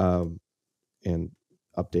 and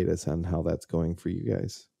update us on how that's going for you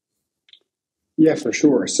guys. Yeah, for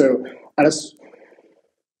sure. So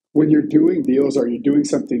when you're doing deals or you're doing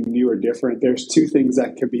something new or different, there's two things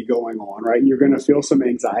that could be going on, right? You're going to feel some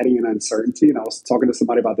anxiety and uncertainty. And I was talking to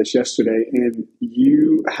somebody about this yesterday, and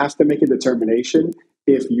you have to make a determination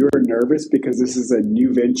if you're nervous because this is a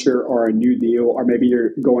new venture or a new deal, or maybe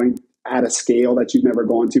you're going at a scale that you've never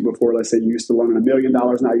gone to before. Let's say you used to loan $1 million,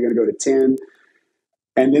 now you're going to go to 10.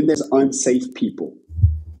 And then there's unsafe people,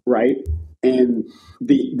 right? And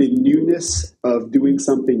the newness of doing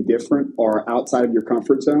something different or outside of your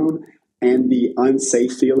comfort zone and the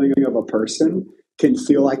unsafe feeling of a person can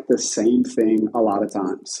feel like the same thing a lot of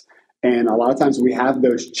times. And a lot of times we have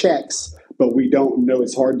those checks, but we don't know.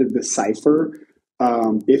 It's hard to decipher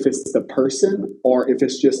if it's the person or if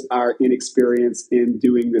it's just our inexperience in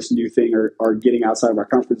doing this new thing or getting outside of our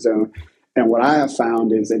comfort zone. And what I have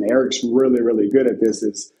found is, and Eric's really, really good at this,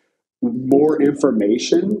 is more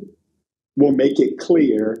information will make it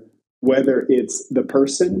clear whether it's the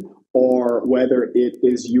person or whether it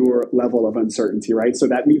is your level of uncertainty, right? So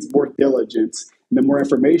that means more diligence. The more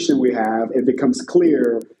information we have, it becomes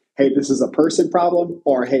clear, hey, this is a person problem,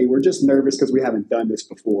 or hey, we're just nervous because we haven't done this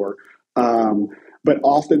before. But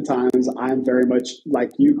oftentimes I'm very much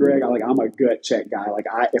like you, Greg. I'm a gut check guy.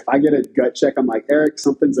 If I get a gut check, I'm like, Eric,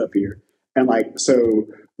 something's up here. And so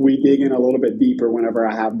we dig in a little bit deeper whenever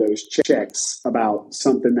I have those checks about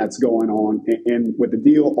something that's going on in with the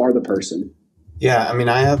deal or the person. Yeah, I mean,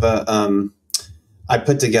 I have I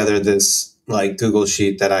put together this Google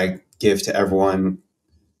sheet that I give to everyone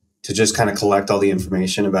to just kind of collect all the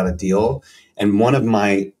information about a deal. And one of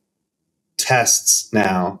my tests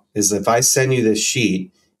now is if I send you this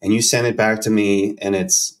sheet and you send it back to me and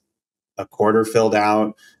it's a quarter filled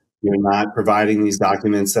out, you're not providing these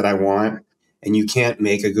documents that I want, and you can't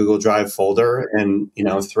make a Google Drive folder and,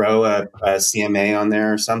 throw a CMA on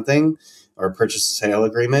there or something, or a purchase and sale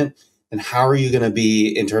agreement, then how are you going to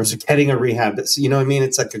be in terms of getting a rehab? You know what I mean?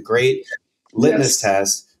 It's like a great litmus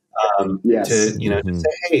test Yes. to, just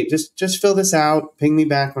say, hey, just fill this out, ping me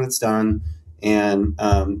back when it's done. And,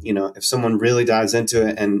 if someone really dives into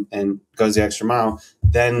it and goes the extra mile,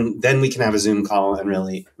 then we can have a Zoom call and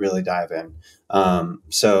really, really dive in.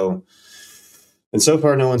 So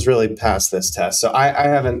far, no one's really passed this test. So I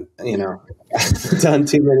haven't, done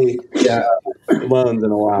too many loans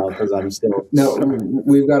in a while because I'm still. No,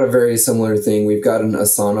 we've got a very similar thing. We've got an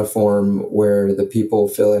Asana form where the people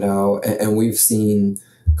fill it out, and we've seen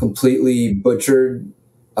completely butchered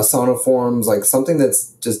Asana forms, like something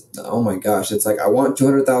that's just, oh my gosh, it's like, I want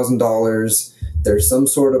 $200,000. There's some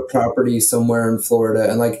sort of property somewhere in Florida.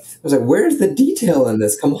 And like, I was like, where's the detail in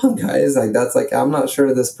this? Come on, guys. Like, that's like, I'm not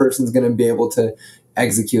sure this person's going to be able to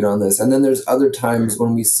execute on this. And then there's other times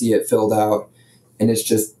when we see it filled out and it's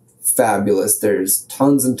just fabulous. There's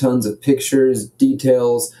tons and tons of pictures,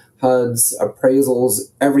 details, HUDs,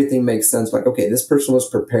 appraisals, everything makes sense. Like, okay, this person was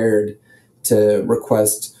prepared to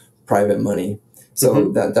request private money. So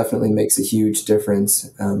that definitely makes a huge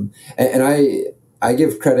difference. And I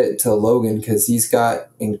give credit to Logan because he's got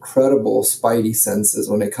incredible spidey senses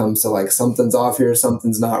when it comes to like something's off here,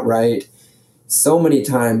 something's not right. So many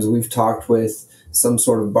times we've talked with some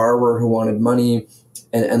sort of borrower who wanted money,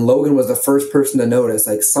 and Logan was the first person to notice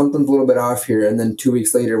like something's a little bit off here. And then 2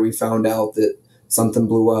 weeks later, we found out that something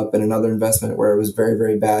blew up in another investment where it was very,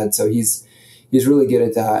 very bad. So he's really good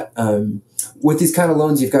at that. With these kind of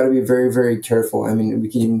loans, you've got to be very, very careful. I mean, we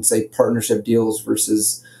can even say partnership deals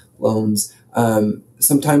versus loans.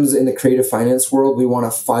 Sometimes in the creative finance world, we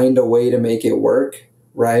want to find a way to make it work,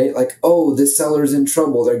 right? Like, oh, this seller's in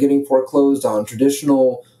trouble. They're getting foreclosed on.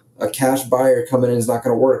 Traditional cash buyer coming in is not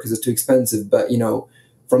going to work because it's too expensive. But,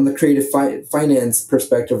 from the creative finance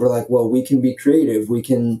perspective, we're like, well, we can be creative. We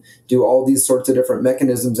can do all these sorts of different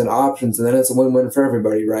mechanisms and options, and then it's a win-win for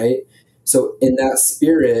everybody, right? So in that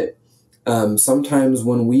spirit, sometimes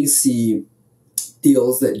when we see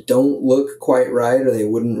deals that don't look quite right or they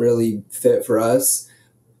wouldn't really fit for us,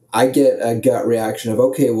 I get a gut reaction of,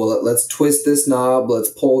 okay, well, let's twist this knob, let's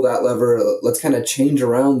pull that lever, let's kind of change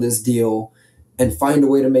around this deal and find a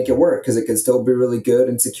way to make it work because it can still be really good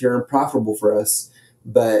and secure and profitable for us.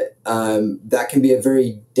 But that can be a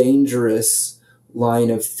very dangerous line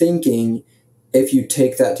of thinking if you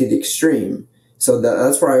take that to the extreme. So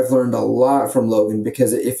that's where I've learned a lot from Logan,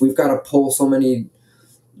 because if we've got to pull so many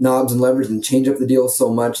knobs and levers and change up the deal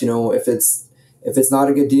so much, if it's not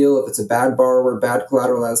a good deal, if it's a bad borrower, bad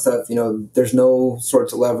collateral, that stuff, there's no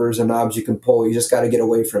sorts of levers or knobs you can pull. You just got to get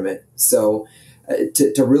away from it. So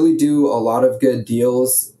to really do a lot of good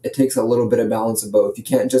deals, it takes a little bit of balance of both. You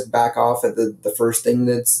can't just back off at the first thing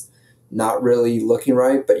that's not really looking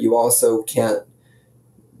right, but you also can't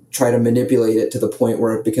try to manipulate it to the point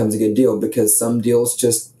where it becomes a good deal, because some deals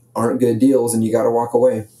just aren't good deals and you got to walk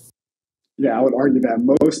away. Yeah, I would argue that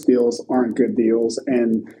most deals aren't good deals.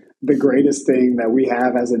 And the greatest thing that we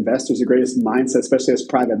have as investors, the greatest mindset, especially as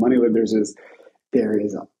private money lenders, is there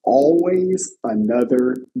is always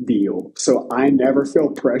another deal. So I never feel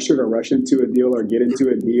pressure to rush into a deal or get into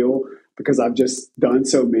a deal because I've just done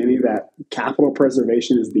so many that capital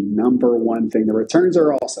preservation is the number one thing. The returns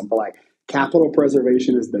are awesome, but like capital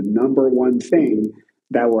preservation is the number one thing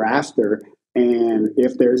that we're after. And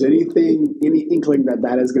if there's any inkling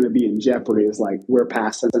that is going to be in jeopardy, is like we're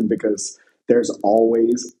passing them, because there's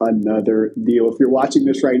always another deal. If you're watching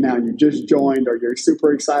this right now and you just joined, or you're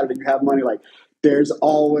super excited and you have money, like there's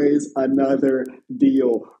always another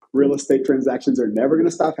deal. Real estate transactions are never going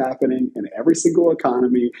to stop happening in every single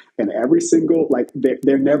economy, and every single,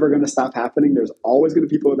 they're never going to stop happening. There's always going to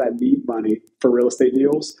be people that need money for real estate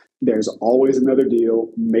deals. There's always another deal.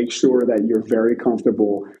 Make sure that you're very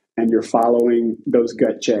comfortable and you're following those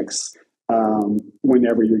gut checks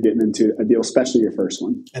whenever you're getting into a deal, especially your first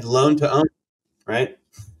one. And loan to own, right?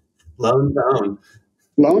 Loan to own.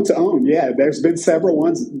 Loan to own, yeah. There's been several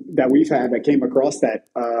ones that we've had that came across that,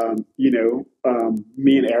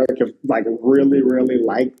 me and Eric have really, really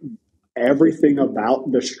liked everything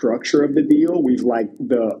about the structure of the deal. We've liked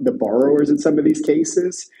the borrowers in some of these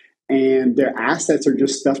cases, and their assets are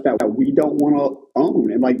just stuff that we don't want to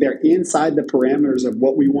own. And they're inside the parameters of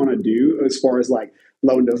what we want to do as far as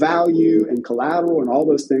loan to value and collateral and all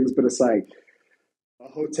those things. But it's a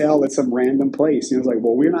hotel at some random place. It's like,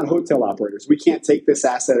 well, we're not hotel operators. We can't take this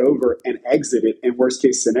asset over and exit it in worst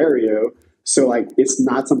case scenario. So like, it's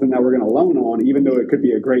not something that we're going to loan on, even though it could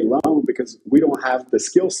be a great loan, because we don't have the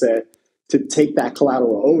skill set to take that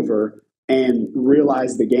collateral over and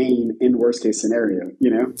realize the gain in worst case scenario,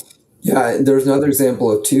 Yeah, there's another example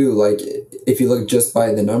of too, like if you look just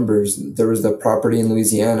by the numbers, there was the property in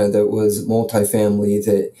Louisiana that was multifamily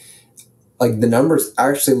that like the numbers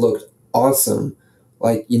actually looked awesome.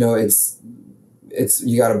 Like, it's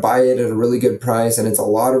you got to buy it at a really good price and it's a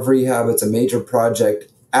lot of rehab. It's a major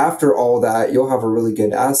project. After all that, you'll have a really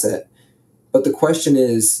good asset. But the question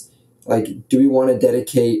is, like, do we want to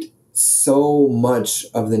dedicate so much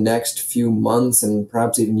of the next few months and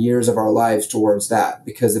perhaps even years of our lives towards that?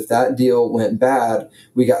 Because if that deal went bad,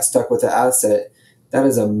 we got stuck with the asset. That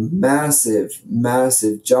is a massive,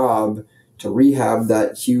 massive job to rehab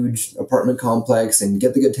that huge apartment complex and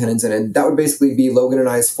get the good tenants in it. That would basically be Logan and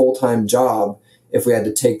I's full-time job if we had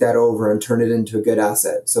to take that over and turn it into a good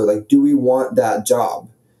asset. So like, do we want that job?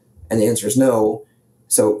 And the answer is no.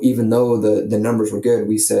 So even though the numbers were good,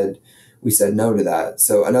 we said no to that.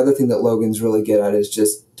 So another thing that Logan's really good at is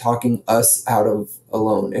just talking us out of a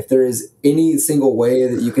loan. If there is any single way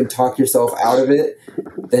that you can talk yourself out of it,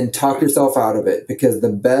 then talk yourself out of it, because the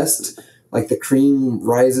best, like the cream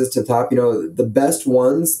rises to the top, the best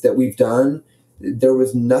ones that we've done, there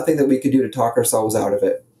was nothing that we could do to talk ourselves out of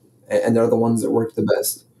it. And they're the ones that worked the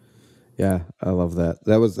best. Yeah, I love that.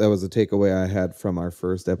 That was a takeaway I had from our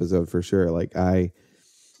first episode for sure. Like I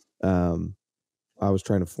was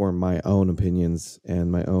trying to form my own opinions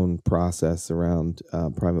and my own process around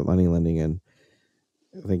private money lending, and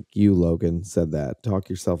I think you, Logan, said that talk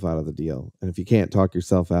yourself out of the deal, and if you can't talk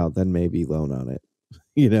yourself out, then maybe loan on it.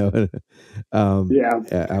 Yeah.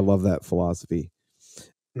 I love that philosophy.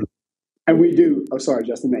 And we do. Oh, sorry,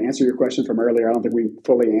 Justin. To answer your question from earlier, I don't think we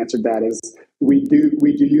fully answered that. Is we do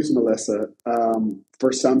use Melissa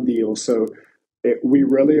for some deals. So we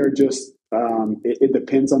really are just. It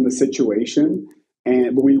depends on the situation,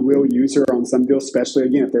 but we will use her on some deals, especially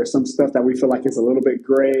again if there's some stuff that we feel like is a little bit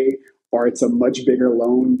gray or it's a much bigger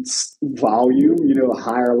loan volume, a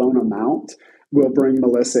higher loan amount. We'll bring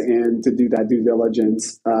Melissa in to do that due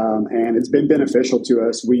diligence, and it's been beneficial to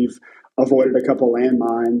us. We've avoided a couple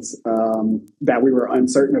landmines that we were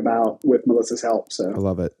uncertain about with Melissa's help. So I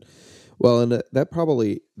love it. Well, and that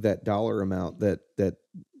probably that dollar amount that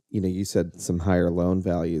you said some higher loan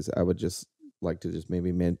values. I would just like to just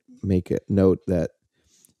maybe make a note that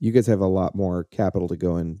you guys have a lot more capital to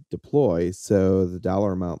go and deploy, so the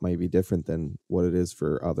dollar amount might be different than what it is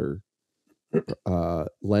for other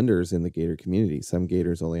lenders in the Gator community. Some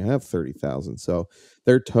Gators only have 30,000, so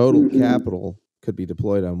their total capital could be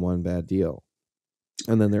deployed on one bad deal,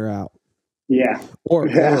 and then they're out. Yeah, or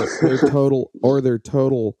their total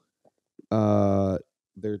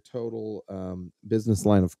business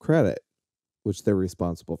line of credit, which they're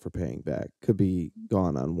responsible for paying back, could be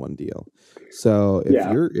gone on one deal. So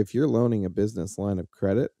if you're loaning a business line of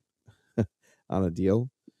credit on a deal,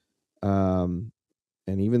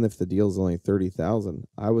 and even if the deal is only 30,000,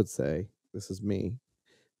 I would say, this is me,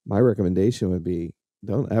 my recommendation would be,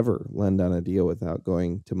 don't ever lend on a deal without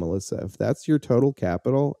going to Melissa. If that's your total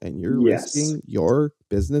capital and you're risking your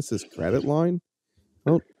business's credit line,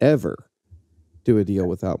 don't ever do a deal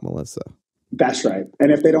without Melissa. That's right.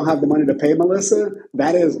 And if they don't have the money to pay Melissa,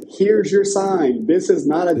 here's your sign. This is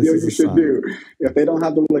not a deal you should do. If they don't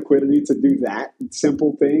have the liquidity to do that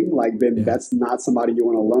simple thing, then that's not somebody you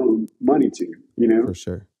want to loan money to, For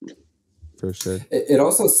sure. It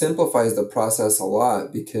also simplifies the process a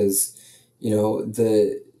lot because,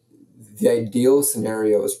 the ideal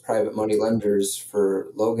scenario as private money lenders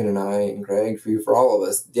for Logan and I and Greg, for you, for all of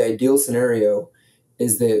us, the ideal scenario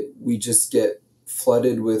is that we just get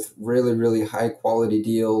flooded with really, really high quality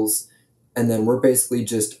deals. And then we're basically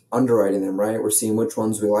just underwriting them, right? We're seeing which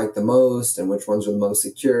ones we like the most and which ones are the most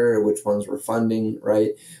secure, which ones we're funding,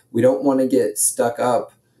 right? We don't want to get stuck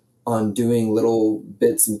up on doing little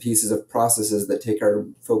bits and pieces of processes that take our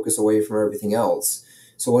focus away from everything else.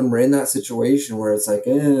 So when we're in that situation where it's like,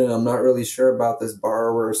 I'm not really sure about this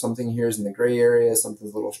borrower, or something here is in the gray area,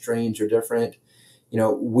 something's a little strange or different,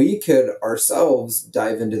 we could ourselves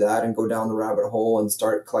dive into that and go down the rabbit hole and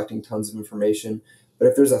start collecting tons of information. But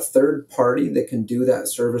if there's a third party that can do that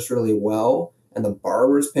service really well and the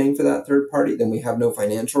borrower is paying for that third party, then we have no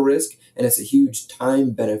financial risk. And it's a huge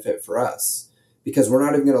time benefit for us because we're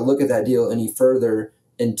not even going to look at that deal any further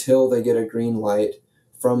until they get a green light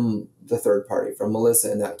from the third party, from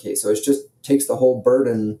Melissa in that case. So it just takes the whole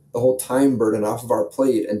time burden off of our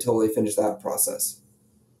plate until they finish that process.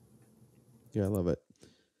 Yeah, I love it.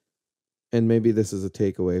 And maybe this is a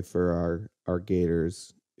takeaway for our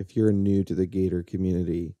Gators. If you're new to the Gator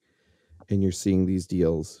community and you're seeing these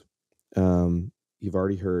deals, you've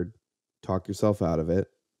already heard, talk yourself out of it.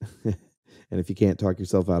 And if you can't talk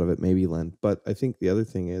yourself out of it, maybe lend. But I think the other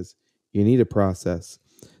thing is you need a process.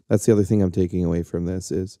 That's the other thing I'm taking away from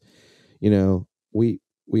this is, you know, we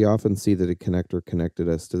often see that a connector connected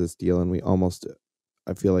us to this deal, and we almost,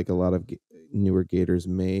 I feel like a lot of newer Gators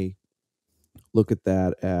may look at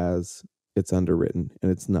that as it's underwritten,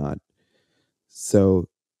 and it's not. So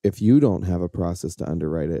if you don't have a process to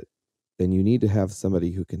underwrite it, then you need to have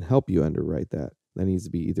somebody who can help you underwrite that. That needs to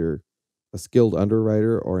be either a skilled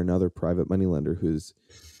underwriter or another private money lender who's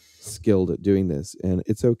skilled at doing this. And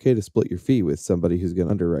it's okay to split your fee with somebody who's going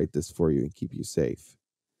to underwrite this for you and keep you safe.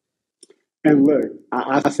 And look,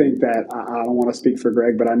 I think that I don't want to speak for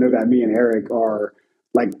Greg, but I know that me and Eric are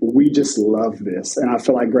like, we just love this. And I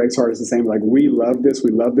feel like Greg's heart is the same. Like, we love this.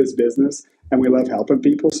 We love this business and we love helping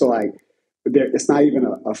people. So, like, it's not even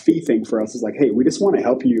a fee thing for us. It's like, hey, we just want to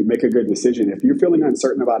help you make a good decision. If you're feeling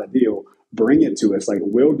uncertain about a deal, bring it to us. Like,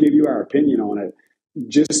 we'll give you our opinion on it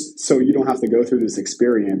just so you don't have to go through this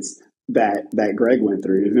experience that Greg went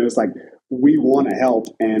through. You know, it's like, we want to help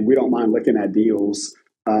and we don't mind looking at deals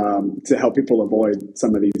to help people avoid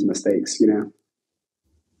some of these mistakes, you know?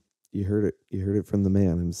 You heard it. You heard it from the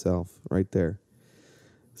man himself right there.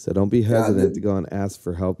 So don't be hesitant to go and ask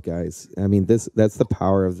for help, guys. I mean, that's the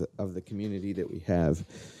power of the community that we have,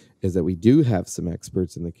 is that we do have some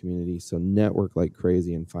experts in the community. So network like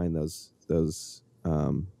crazy and find those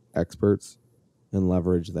experts and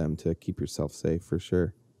leverage them to keep yourself safe for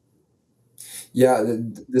sure. Yeah,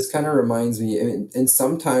 this kind of reminds me, and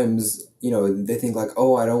sometimes, you know, they think like,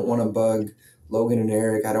 oh, I don't want to bug Logan and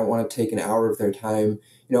Eric. I don't want to take an hour of their time.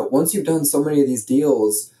 You know, once you've done so many of these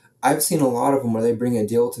deals, I've seen a lot of them where they bring a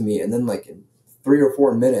deal to me and then like in 3 or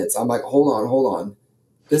 4 minutes, I'm like, hold on.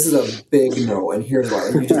 This is a big no, and here's why.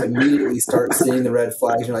 And you just immediately start seeing the red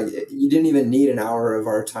flags. You're like, you didn't even need an hour of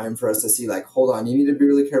our time for us to see, like, hold on, you need to be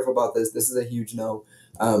really careful about this. This is a huge no.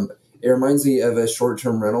 It reminds me of a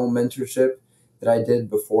short-term rental mentorship that I did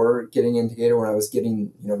before getting into Gator, when I was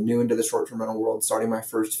getting, you know, new into the short-term rental world, starting my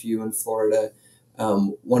first few in Florida.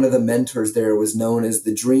 One of the mentors there was known as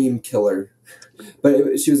the dream killer,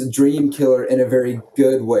 but she was a dream killer in a very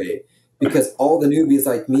good way, because all the newbies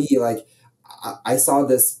like me, like, I saw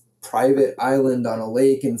this private island on a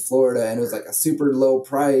lake in Florida and it was like a super low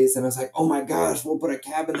price. And I was like, oh my gosh, we'll put a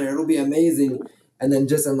cabin there. It'll be amazing. And then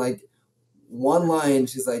just in like one line,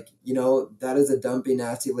 she's like, you know, that is a dumpy,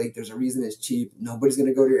 nasty lake. There's a reason it's cheap. Nobody's going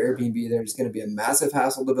to go to your Airbnb there. It's going to be a massive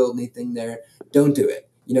hassle to build anything there. Don't do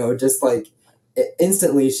it. You know, just like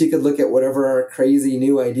instantly she could look at whatever our crazy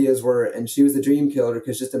new ideas were, and she was the dream killer,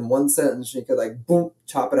 because just in one sentence she could like boom,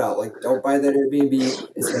 chop it out. Like, don't buy that Airbnb.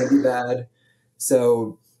 It's going to be bad.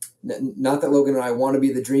 So not that Logan and I want to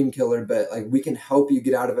be the dream killer, but like, we can help you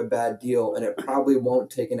get out of a bad deal, and it probably won't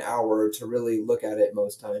take an hour to really look at it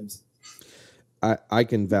most times. I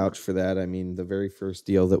can vouch for that. I mean, the very first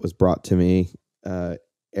deal that was brought to me,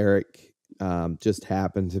 Eric just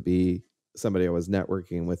happened to be somebody I was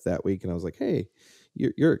networking with that week. And I was like, hey,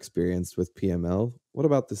 you're experienced with PML. What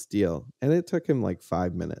about this deal? And it took him like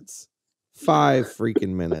 5 minutes, 5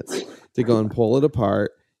 freaking minutes to go and pull it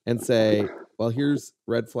apart and say, well, here's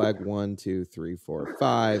red flag 1, 2, 3, 4,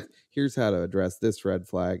 5. Here's how to address this red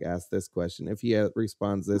flag. Ask this question. If he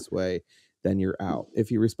responds this way, then you're out. If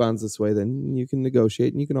he responds this way, then you can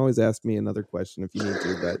negotiate, and you can always ask me another question if you need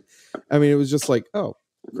to. But I mean, it was just like, oh,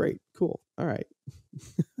 great, cool. All right.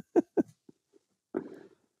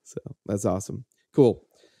 So that's awesome. Cool.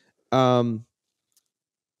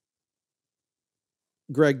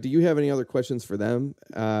 Greg, do you have any other questions for them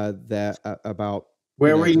about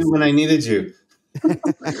where were you when I needed you?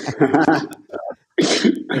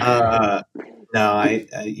 No, I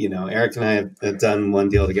you know, Eric and I have done one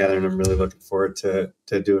deal together, and I'm really looking forward to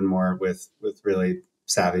doing more with really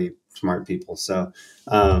savvy, smart people. So,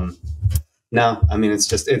 no, I mean, it's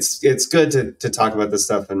just it's good to talk about this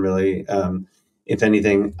stuff, and really, if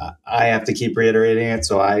anything, I have to keep reiterating it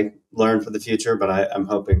so I learn for the future. But I'm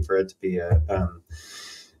hoping for it to be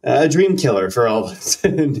a dream killer for all the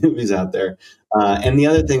newbies out there. And the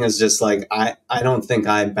other thing is just like, I don't think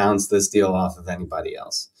I bounced this deal off of anybody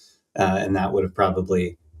else. And that would have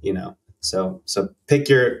probably, you know, so pick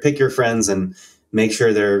your friends and make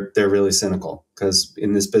sure they're really cynical, because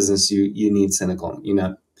in this business, you need cynical, you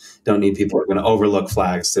know, don't need people who are going to overlook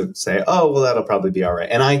flags to say, oh, well, that'll probably be all right.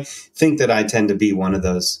 And I think that I tend to be one of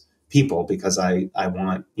those people, because I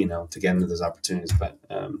want, you know, to get into those opportunities, but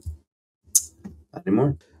not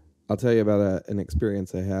anymore. I'll tell you about an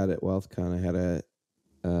experience I had at WealthCon. I had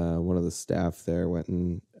one of the staff there went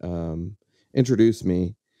and introduced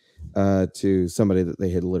me to somebody that they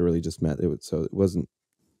had literally just met. So it wasn't,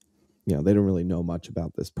 they didn't really know much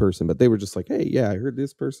about this person, but they were just like, hey, yeah, I heard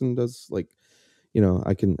this person does I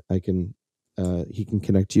can he can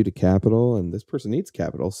connect you to capital, and this person needs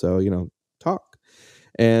capital. So, talk.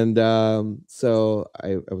 And so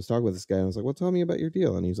I was talking with this guy, and I was like, well, tell me about your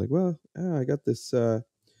deal. And he was like, well, I got these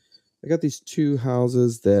two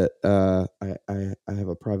houses that I have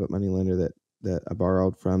a private money lender that I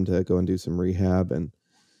borrowed from to go and do some rehab, and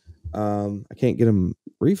I can't get them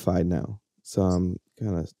refied now. So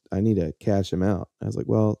I need to cash them out. I was like,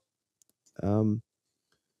 well,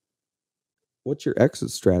 what's your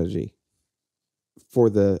exit strategy for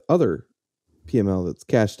the other PML that's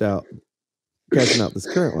cashing out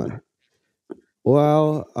this current one?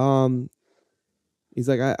 Well, he's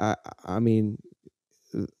like, I mean,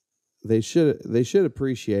 they should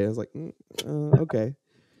appreciate it. I was like, okay.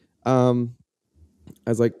 I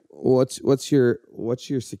was like, what's your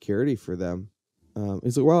security for them?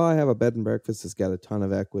 He's like, well, I have a bed and breakfast that's got a ton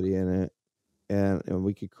of equity in it, and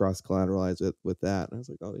we could cross collateralize it with that. And I was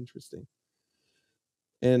like, oh, interesting.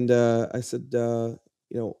 And I said,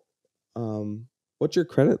 what's your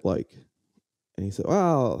credit like? And he said,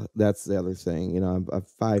 well, that's the other thing. I'm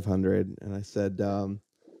 500. And I said,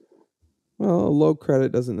 well, low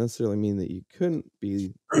credit doesn't necessarily mean that you couldn't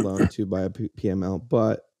be loaned to by a PML,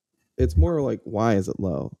 but it's more like, why is it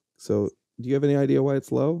low? So do you have any idea why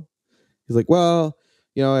it's low? He's like, well,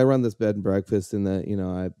 I run this bed and breakfast, and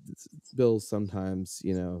that, bills sometimes,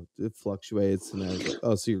 it fluctuates. And I was like,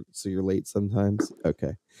 oh, so you're late sometimes.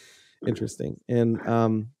 Okay. Interesting. And,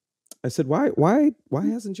 I said, why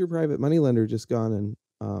hasn't your private money lender just gone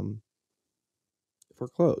and,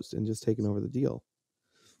 foreclosed and just taken over the deal?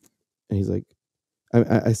 And he's like,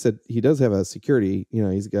 I said, he does have a security,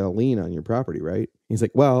 he's got a lien on your property, right? He's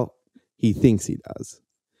like, well, he thinks he does.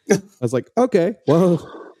 I was like, okay, well,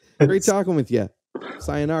 great talking with you.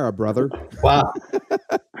 Sayonara, brother. Wow.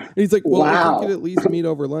 He's like, well, wow. if you could at least meet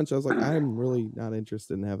over lunch. I was like, I'm really not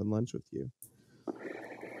interested in having lunch with you.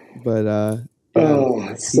 But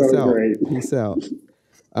so great. Peace out.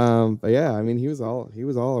 But yeah, I mean, he was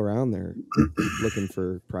all around there looking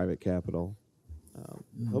for private capital.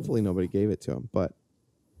 Hopefully nobody gave it to him, but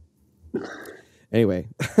anyway,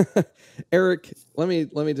 Eric, let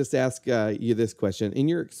me just ask you this question. In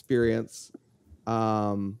your experience,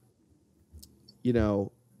 what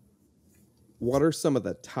are some of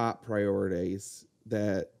the top priorities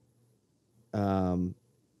that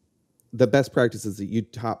the best practices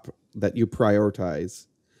that you prioritize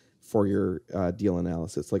for your deal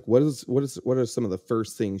analysis? Like what are some of the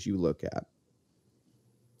first things you look at?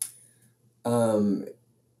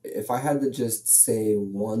 If I had to just say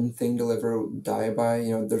one thing to die by,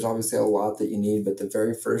 there's obviously a lot that you need, but the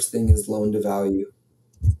very first thing is loan to value,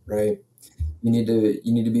 right? You need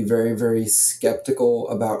to be very, very skeptical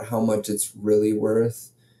about how much it's really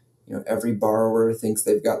worth. Every borrower thinks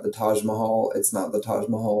they've got the Taj Mahal. It's not the Taj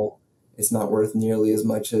Mahal. It's not worth nearly as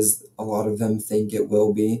much as a lot of them think it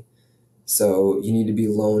will be. So you need to be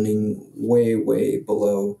loaning way, way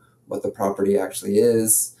below what the property actually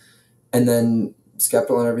is. And then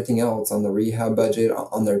skeptical on everything else, on the rehab budget,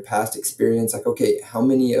 on their past experience. Like, okay, how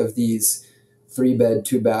many of these 3-bed,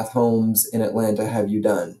 2-bath homes in Atlanta have you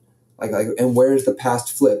done? Like, and where's the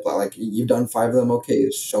past flip? Like, you've done 5 of them.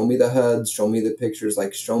 Okay, show me the HUDs, show me the pictures,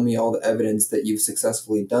 like, show me all the evidence that you've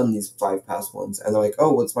successfully done these 5 past ones. And they're like,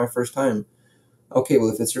 oh, well, it's my first time. Okay, well,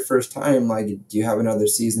 if it's your first time, like, do you have another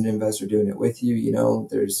seasoned investor doing it with you?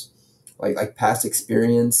 There's like past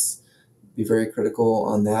experience. Be very critical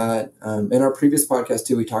on that. In our previous podcast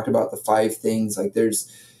too, we talked about the 5 things. Like there's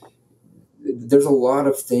a lot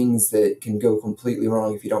of things that can go completely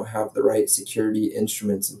wrong if you don't have the right security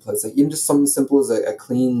instruments in place. Like even just something simple as a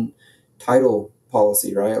clean title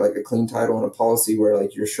policy, right? Like a clean title and a policy where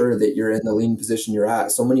like you're sure that you're in the lien position you're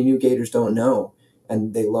at. So many new Gators don't know,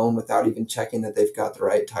 and they loan without even checking that they've got the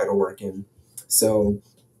right title work in. So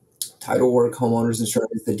title work, homeowners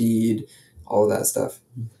insurance, the deed, all of that stuff.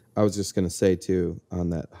 I was just going to say too, on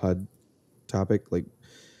that HUD topic, like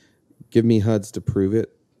give me HUDs to prove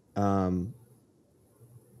it.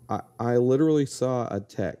 I literally saw a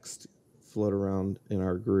text float around in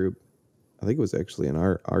our group. I think it was actually in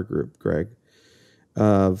our group, Greg,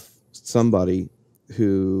 of somebody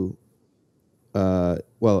who,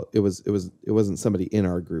 well, it wasn't somebody in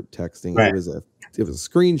our group texting. Right. It was a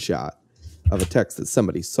screenshot of a text that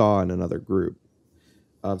somebody saw in another group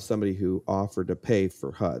of somebody who offered to pay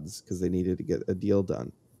for HUDs because they needed to get a deal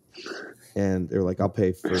done. And they're like, I'll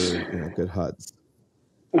pay for, good HUDs.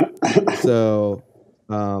 So,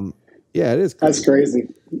 Yeah, it is crazy. That's crazy.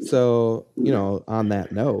 So, on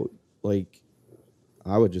that note, like,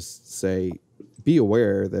 I would just say, be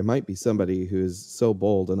aware there might be somebody who is so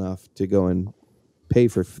bold enough to go and pay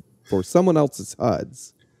for someone else's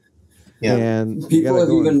HUDs. Yeah. And you People got to have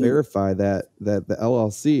go and even verify that the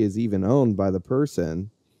LLC is even owned by the person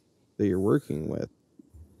that you're working with.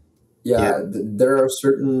 there are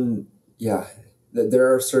certain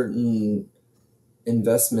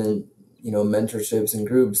investment mentorships and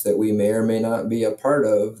groups that we may or may not be a part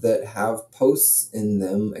of that have posts in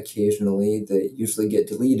them occasionally that usually get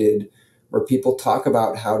deleted, where people talk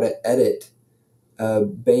about how to edit a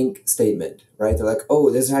bank statement, right? They're like,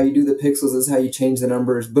 oh, this is how you do the pixels, this is how you change the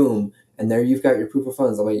numbers, boom, and there you've got your proof of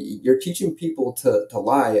funds. I mean, you're teaching people to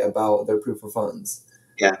lie about their proof of funds.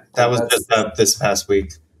 Yeah, that was just up this past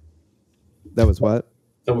week. That was what?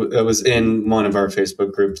 It was in one of our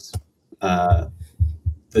Facebook groups. And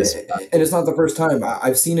it's not the first time.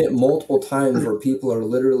 I've seen it multiple times where people are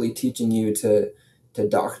literally teaching you to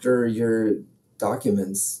doctor your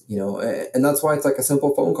documents, and that's why it's like a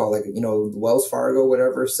simple phone call, like, Wells Fargo,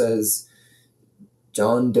 whatever, says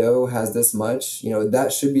John Doe has this much,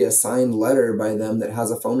 that should be a signed letter by them that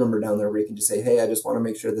has a phone number down there where you can just say, hey, I just want to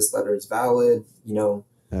make sure this letter is valid,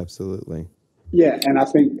 Absolutely. Yeah, and I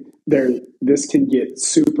think this can get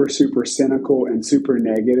super, super cynical and super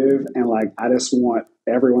negative. And like, I just want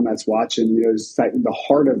everyone that's watching, it's like the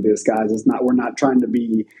heart of this, guys, is we're not trying to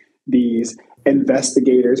be these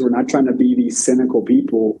investigators. We're not trying to be these cynical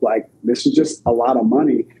people. Like, this is just a lot of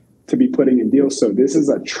money to be putting in deals. So this is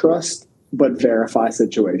a trust but verify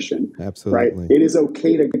situation. Absolutely. Right? It is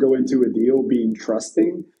okay to go into a deal being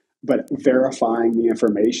trusting, but verifying the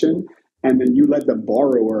information. And then you let the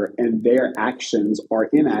borrower and their actions or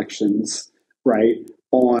inactions, right,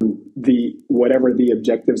 on whatever the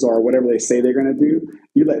objectives are, whatever they say they're going to do,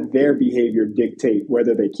 you let their behavior dictate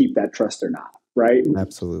whether they keep that trust or not, right?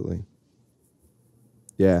 Absolutely.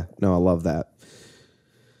 Yeah, no, I love that.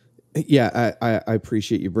 Yeah, I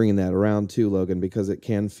appreciate you bringing that around too, Logan, because it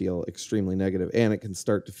can feel extremely negative and it can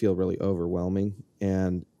start to feel really overwhelming.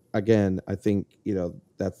 And again, I think,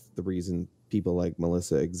 that's the reason people like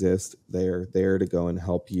Melissa exist. They're there to go and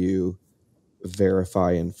help you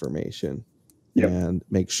verify information. Yep. And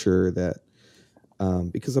make sure that,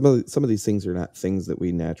 because some of these things are not things that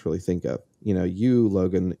we naturally think of. You,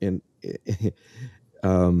 Logan,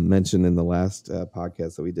 mentioned in the last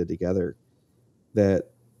podcast that we did together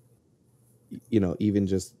that, even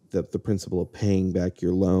just the principle of paying back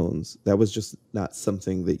your loans, that was just not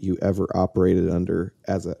something that you ever operated under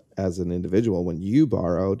as an individual. When you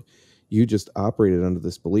borrowed, you just operated under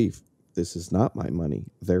this belief, this is not my money,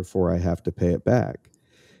 therefore I have to pay it back.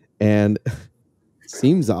 And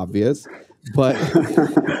seems obvious, but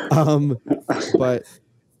but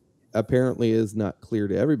apparently is not clear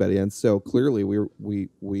to everybody. And so clearly we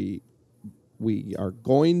are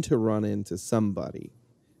going to run into somebody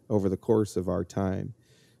over the course of our time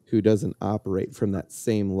who doesn't operate from that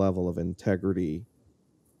same level of integrity.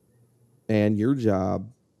 And your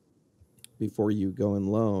job before you go and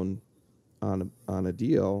loan on a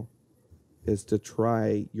deal is to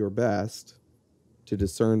try your best to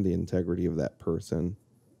discern the integrity of that person,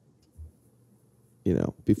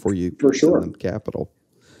 before you send them capital.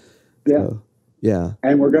 Yeah. So, yeah.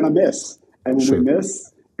 And we're going to miss. And when we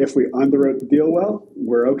miss, if we underwrote the deal well,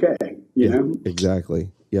 we're okay. You know?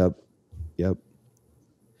 Exactly. Yep.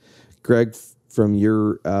 Greg, from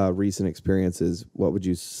your recent experiences, what would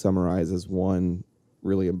you summarize as one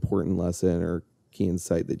really important lesson or key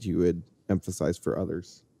insight that you would emphasize for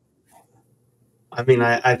others? I mean,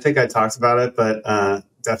 I think I talked about it, but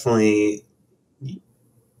definitely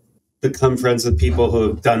become friends with people who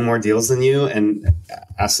have done more deals than you and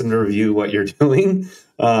ask them to review what you're doing.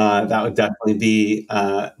 That would definitely be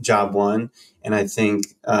job one. And I think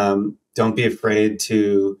don't be afraid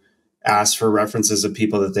to ask for references of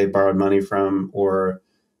people that they borrowed money from or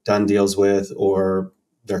done deals with, or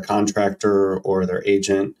their contractor or their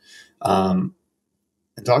agent, and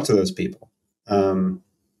talk to those people.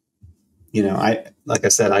 Like I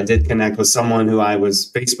said, I did connect with someone who I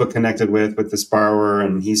was Facebook connected with this borrower,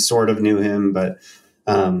 and he sort of knew him, but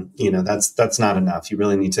that's not enough. You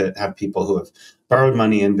really need to have people who have borrowed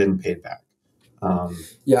money and been paid back. I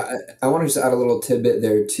want to just add a little tidbit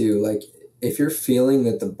there too. Like, if you're feeling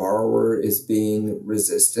that the borrower is being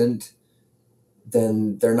resistant,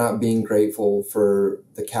 then they're not being grateful for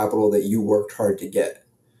the capital that you worked hard to get,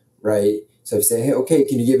 right? So if you say, hey, okay,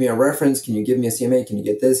 can you give me a reference? Can you give me a CMA? Can you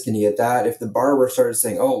get this? Can you get that? If the borrower starts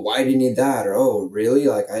saying, oh, why do you need that? Or, oh, really?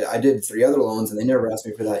 Like, I did 3 other loans and they never asked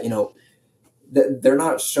me for that. they're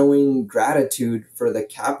not showing gratitude for the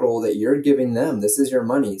capital that you're giving them. This is your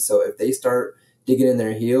money. So if they start digging in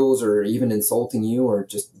their heels or even insulting you or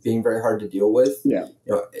just being very hard to deal with,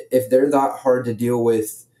 if they're that hard to deal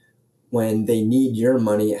with when they need your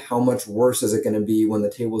money, how much worse is it going to be when the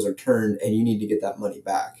tables are turned and you need to get that money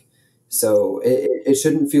back? So it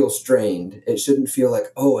shouldn't feel strained. It shouldn't feel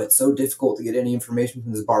like, oh, it's so difficult to get any information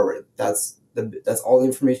from this borrower. That's all the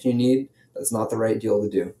information you need. That's not the right deal to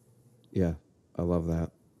do. Yeah, I love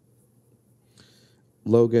that.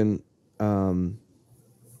 Logan,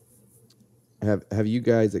 have you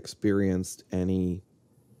guys experienced any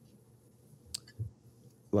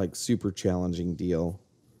like super challenging deal,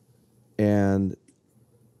 and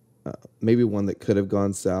maybe one that could have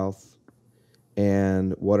gone south?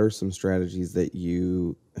 And what are some strategies that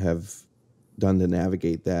you have done to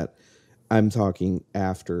navigate that? I'm talking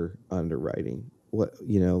after underwriting. What,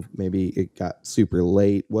 maybe it got super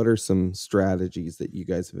late. What are some strategies that you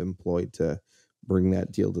guys have employed to bring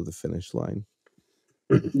that deal to the finish line?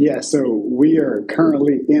 Yeah, so we are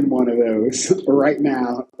currently in one of those right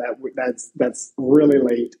now. That's really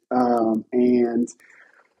late, and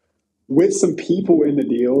with some people in the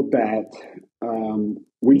deal that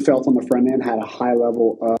we felt on the front end had a high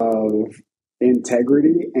level of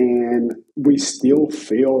integrity, and we still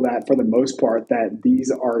feel that for the most part that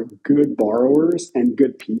these are good borrowers and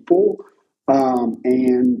good people.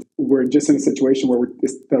 And we're just in a situation where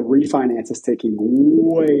the refinance is taking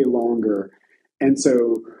way longer. And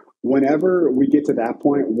so whenever we get to that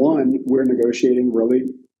point, one, we're negotiating really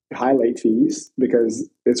high late fees because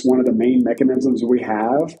it's one of the main mechanisms we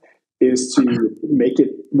have is to make it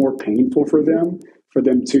more painful for them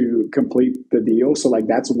to complete the deal. So like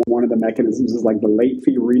that's one of the mechanisms is like the late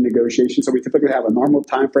fee renegotiation. So we typically have a normal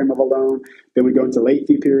time frame of a loan, then we go into late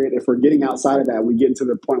fee period. If we're getting outside of that, we get into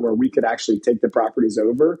the point where we could actually take the properties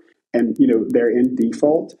over and they're in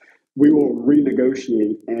default. We will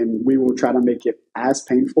renegotiate and we will try to make it as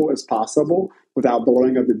painful as possible without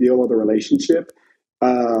blowing up the deal or the relationship,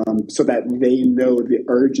 so that they know the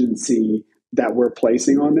urgency that we're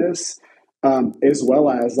placing on this, as well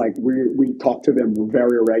as like we talk to them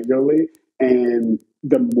very regularly, and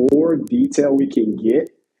the more detail we can get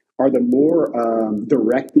or the more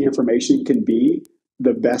direct the information can be,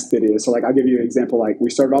 the best it is. So like I'll give you an example. Like we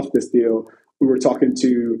started off this deal, we were talking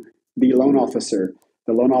to the loan officer.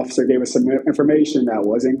 The loan officer gave us some information that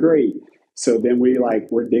wasn't great. So then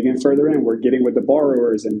we're digging further in, we're getting with the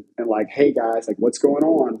borrowers and like, hey guys, like what's going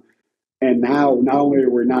on? And now not only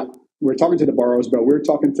we're talking to the borrowers, but we're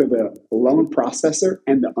talking to the loan processor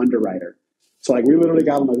and the underwriter. So like we literally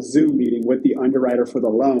got on a Zoom meeting with the underwriter for the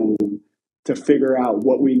loan to figure out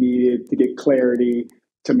what we needed to get clarity,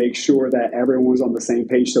 to make sure that everyone was on the same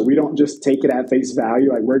page. So we don't just take it at face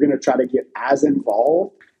value. Like we're going to try to get as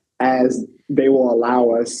involved as they will allow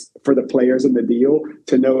us for the players in the deal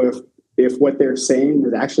to know if what they're saying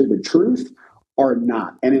is actually the truth or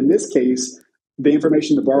not. And in this case, the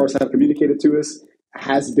information the borrowers have communicated to us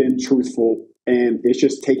has been truthful, and it's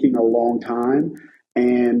just taking a long time.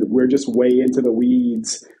 And we're just way into the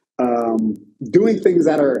weeds, doing things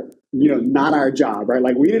that are, not our job, right?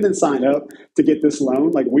 Like we didn't sign up to get this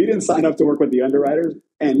loan. Like we didn't sign up to work with the underwriters.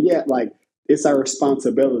 And yet like it's our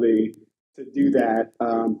responsibility to do that.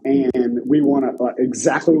 And we want to,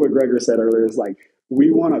 exactly what Gregor said earlier is like, we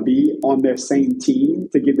want to be on their same team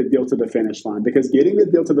to get the deal to the finish line, because getting the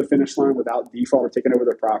deal to the finish line without default or taking over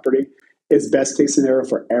the property is best case scenario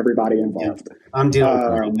for everybody involved. Yeah. I'm dealing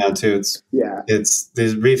with it right now too. It's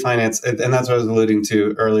the refinance, and that's what I was alluding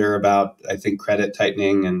to earlier about, I think, credit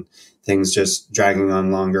tightening and things just dragging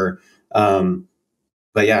on longer.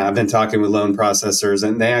 But yeah, I've been talking with loan processors,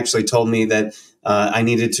 and they actually told me that I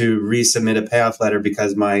needed to resubmit a payoff letter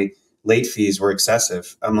because my late fees were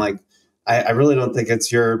excessive. I'm like, I really don't think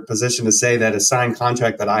it's your position to say that a signed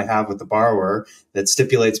contract that I have with the borrower that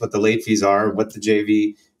stipulates what the late fees are, what the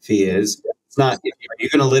JV fee is. It's not, are you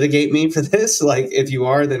going to litigate me for this? Like, if you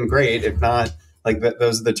are, then great. If not, like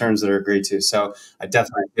those are the terms that are agreed to. So I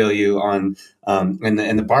definitely feel you on, and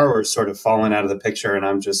the borrower is sort of fallen out of the picture, and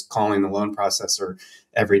I'm just calling the loan processor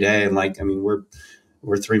every day. And like, I mean,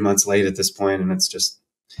 we're 3 months late at this point, and it's just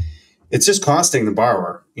costing the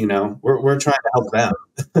borrower. We're trying to help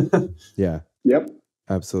them. Yeah. Yep.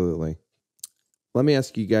 Absolutely. Let me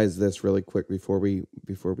ask you guys this really quick before we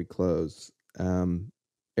close.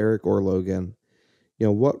 Eric or Logan,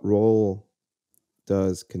 what role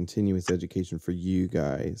does continuous education for you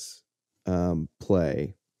guys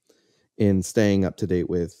play in staying up to date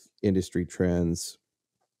with industry trends,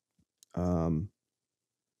 and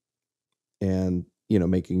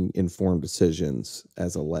making informed decisions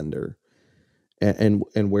as a lender?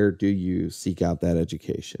 and where do you seek out that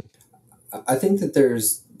education? I think that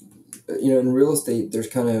there's, in real estate, there's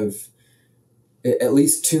kind of at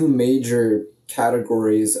least two major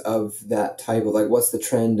categories of that type of, like, what's the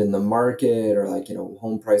trend in the market, or like,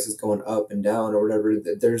 home prices going up and down or whatever.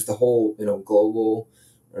 There's the whole, global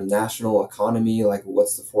or national economy, like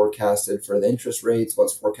what's the forecasted for the interest rates,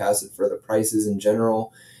 what's forecasted for the prices in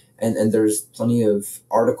general. And there's plenty of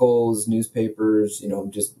articles, newspapers,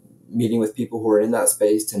 just meeting with people who are in that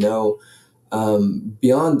space to know.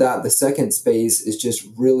 Beyond that, the second space is just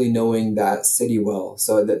really knowing that city well.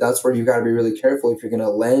 So that's where you've got to be really careful if you're going to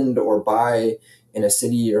lend or buy in a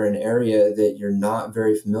city or an area that you're not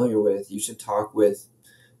very familiar with. You should talk with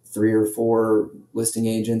 3 or 4 listing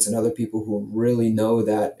agents and other people who really know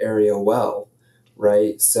that area well,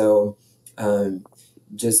 right? So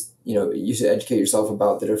you should educate yourself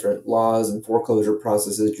about the different laws and foreclosure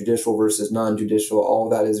processes, judicial versus non-judicial. All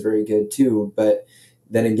of that is very good too. But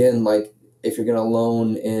then again, like, if you're going to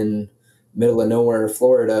loan in middle of nowhere,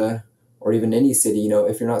 Florida, or even any city,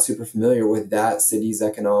 if you're not super familiar with that city's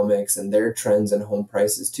economics and their trends and home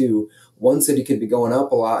prices too, one city could be going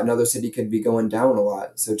up a lot, another city could be going down a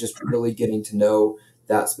lot. So just really getting to know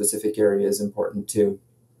that specific area is important too.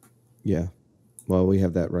 Yeah. Well, we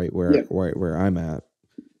have that right where I'm at.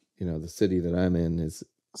 The city that I'm in is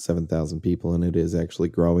 7,000 people, and it is actually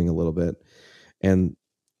growing a little bit. And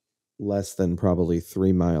less than probably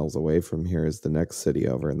 3 miles away from here is the next city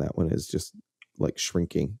over, and that one is just like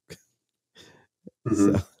shrinking.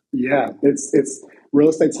 Mm-hmm. So. Yeah, it's real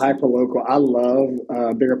estate's hyper local. I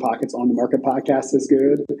love Bigger Pockets on the Market podcast is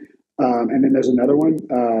good. And then there's another one.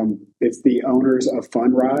 It's the owners of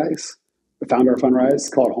Fundrise, the founder of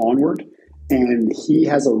Fundrise, called Onward. And he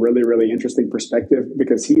has a really, really interesting perspective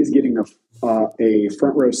because he is getting a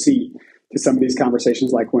front row seat to some of these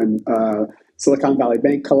conversations. Like when Silicon Valley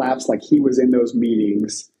Bank collapsed, like he was in those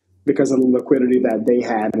meetings because of the liquidity that they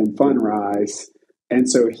had in Fundrise. And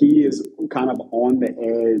so he is kind of on the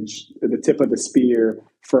edge, the tip of the spear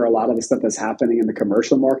for a lot of the stuff that's happening in the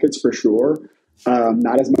commercial markets for sure.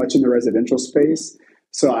 Not as much in the residential space.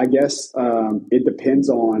 So I guess it depends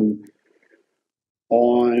on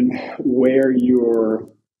where you're,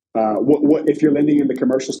 what if you're lending in the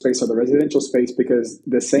commercial space or the residential space, because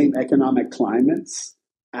the same economic climates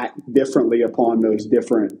act differently upon those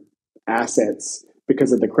different assets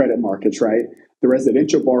because of the credit markets, right? The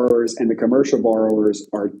residential borrowers and the commercial borrowers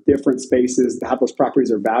are different spaces. How those properties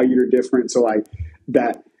are valued are different. So like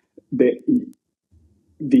that, the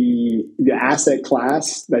asset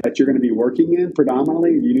class that you're going to be working in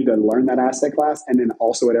predominantly, you need to learn that asset class. And then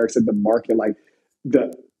also what Eric said, the market, like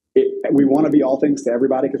we want to be all things to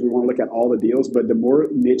everybody because we want to look at all the deals, but the more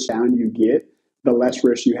niche down you get, the less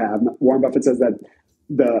risk you have. Warren Buffett says that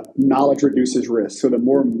the knowledge reduces risk. So the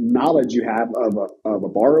more knowledge you have of a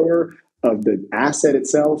borrower, of the asset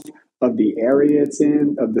itself, of the area it's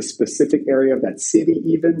in, of the specific area of that city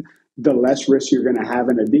even, the less risk you're going to have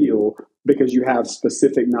in a deal because you have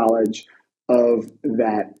specific knowledge of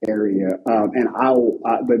that area. And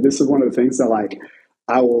this is one of the things that like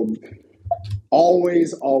I will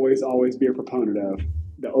always be a proponent of.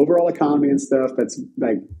 The overall economy and stuff, that's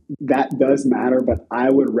like, that does matter, but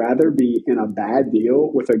I would rather be in a bad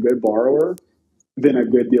deal with a good borrower than a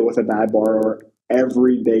good deal with a bad borrower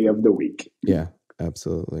every day of the week. Yeah,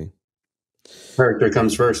 absolutely. Character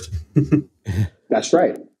comes first. That's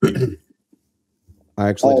right. I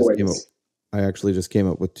actually just came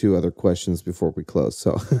up with 2 other questions before we close,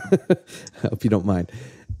 so I hope you don't mind.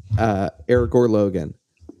 Eric or Logan,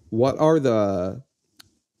 what are the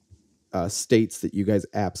states that you guys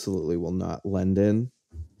absolutely will not lend in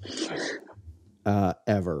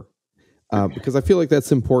ever? Because I feel like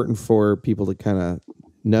that's important for people to kind of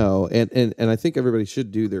know, and I think everybody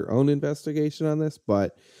should do their own investigation on this.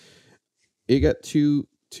 But you got two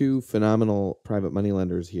phenomenal private money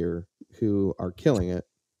lenders here who are killing it,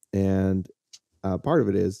 and part of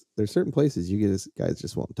it is there's certain places you guys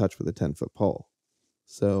just won't touch with a 10-foot pole.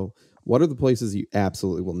 So, what are the places you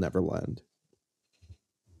absolutely will never lend?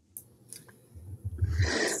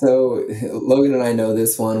 So Logan and I know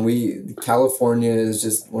this one. California is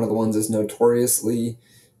just one of the ones that's notoriously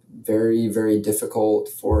very, very difficult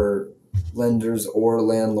for lenders or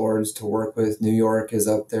landlords to work with. New York is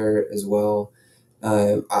up there as well.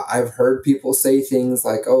 I've heard people say things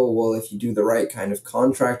like, oh, well, if you do the right kind of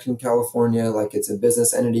contract in California, like it's a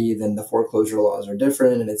business entity, then the foreclosure laws are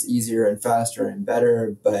different and it's easier and faster and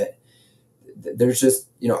better. But there's just,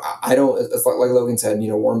 I don't, it's like Logan said,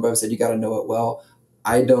 Warren Buffett said, you got to know it well.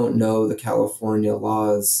 I don't know the California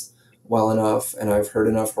laws well enough, and I've heard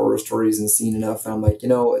enough horror stories and seen enough, and I'm like,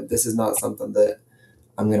 this is not something that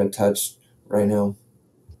I'm going to touch right now.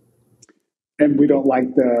 And we don't like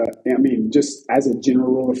just as a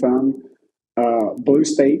general rule of thumb, blue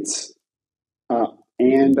states uh,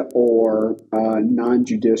 and or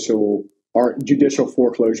non-judicial or judicial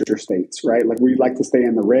foreclosure states, right? Like we like to stay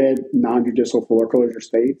in the red, non-judicial foreclosure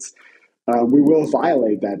states. We will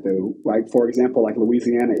violate that though. Like for example, like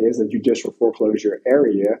Louisiana is a judicial foreclosure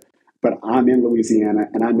area, but I'm in Louisiana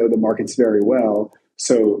and I know the markets very well.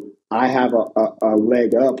 So I have a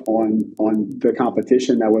leg up on the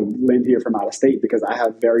competition that would lend here from out of state because I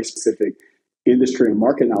have very specific industry and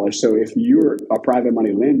market knowledge. So if you're a private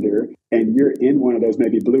money lender and you're in one of those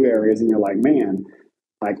maybe blue areas and you're like, man,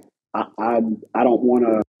 like I don't want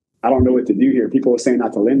to, I don't know what to do here. People are saying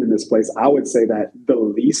not to lend in this place. I would say that the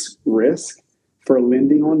least risk for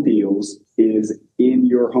lending on deals is in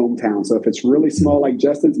your hometown. So if it's really small like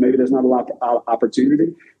Justin's, maybe there's not a lot of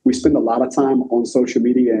opportunity. We spend a lot of time on social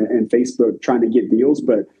media and Facebook trying to get deals,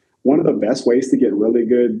 but one of the best ways to get really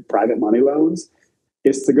good private money loans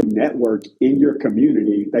is to go network in your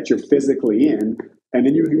community that you're physically in. And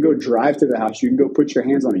then you can go drive to the house. You can go put your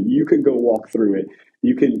hands on it. You can go walk through it.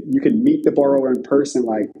 You can meet the borrower in person.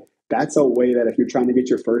 Like that's a way that if you're trying to get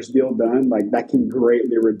your first deal done, like that can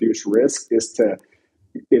greatly reduce risk is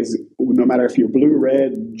no matter if you're blue,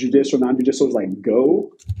 red, judicial, non-judicial, is like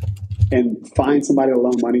go and find somebody to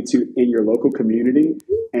loan money to in your local community.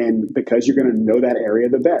 And because you're going to know that area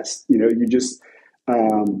the best, you just,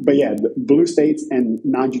 but yeah, the blue states and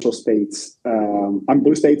non-judicial states,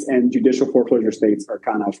 blue states and judicial foreclosure states are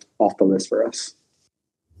kind of off the list for us.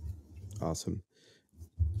 Awesome.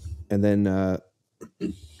 And then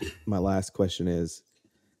my last question is,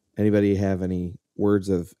 anybody have any words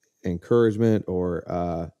of encouragement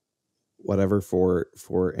or whatever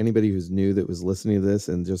for anybody who's new that was listening to this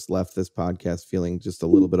and just left this podcast feeling just a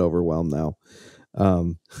little bit overwhelmed now?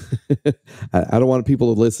 I don't want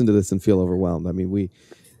people to listen to this and feel overwhelmed. I mean,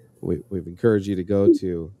 we've encouraged you to go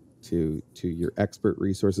to your expert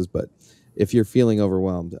resources, but if you're feeling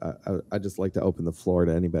overwhelmed, I just like to open the floor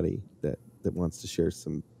to anybody that wants to share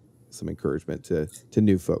some encouragement to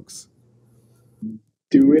new folks.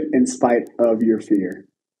 Do it in spite of your fear.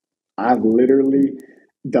 I've literally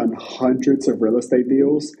done hundreds of real estate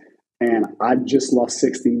deals, and I just lost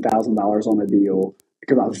 $16,000 on a deal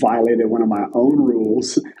because I violated one of my own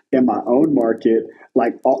rules in my own market.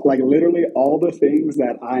 Like literally all the things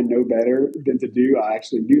that I know better than to do. I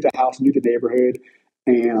actually knew the house, knew the neighborhood,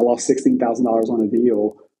 and I lost $16,000 on a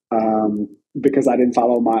deal because I didn't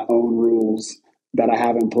follow my own rules that I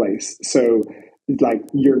have in place. So like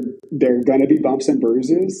there are going to be bumps and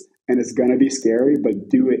bruises and it's going to be scary, but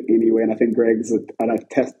do it anyway. And I think Greg's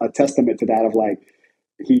a testament to that of like,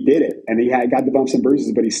 he did it and he got the bumps and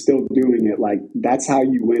bruises, but he's still doing it. Like that's how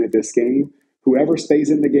you win at this game. Whoever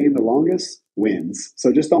stays in the game the longest wins.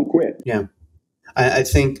 So just don't quit. Yeah. I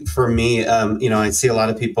think for me, I see a lot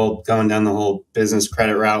of people going down the whole business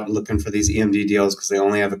credit route looking for these EMD deals because they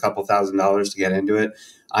only have a couple $1,000s to get into it.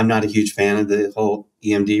 I'm not a huge fan of the whole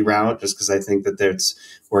EMD route just because I think that it's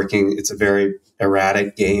working. It's a very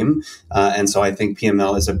erratic game. And so I think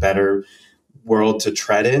PML is a better world to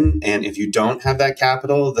tread in. And if you don't have that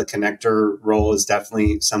capital, the connector role is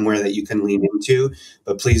definitely somewhere that you can lean into.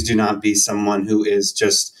 But please do not be someone who is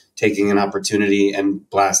just taking an opportunity and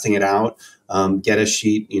blasting it out. Get a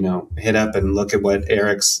sheet, hit up and look at what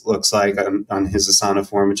Eric's looks like on his Asana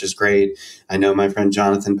form, which is great. I know my friend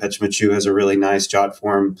Jonathan Petchmachu has a really nice jot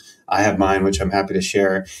form. I have mine, which I'm happy to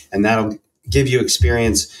share. And that'll give you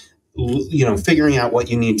experience, figuring out what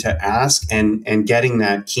you need to ask and getting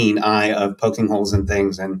that keen eye of poking holes in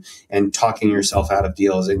things and talking yourself out of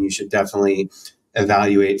deals. And you should definitely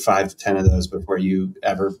evaluate 5 to 10 of those before you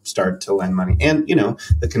ever start to lend money. And,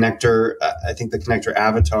 the connector, I think the connector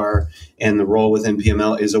avatar and the role within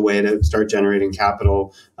PML is a way to start generating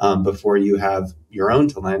capital before you have your own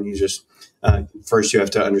to lend. You just, first you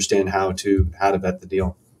have to understand how to vet the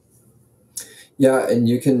deal. Yeah, and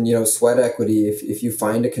you can, sweat equity. If you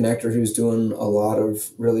find a connector who's doing a lot of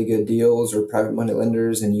really good deals or private money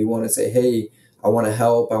lenders and you want to say, hey, I want to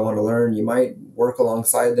help, I want to learn, you might work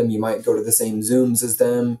alongside them. You might go to the same Zooms as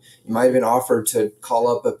them. You might even offer to call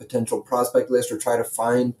up a potential prospect list or try to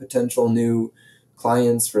find potential new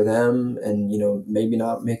clients for them and, maybe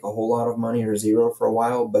not make a whole lot of money or zero for a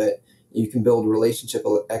while, but you can build relationship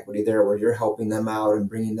equity there where you're helping them out and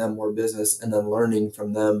bringing them more business and then learning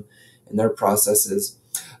from them and their processes.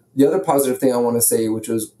 The other positive thing I want to say, which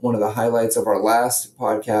was one of the highlights of our last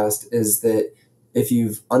podcast, is that if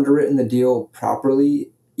you've underwritten the deal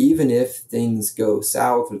properly, even if things go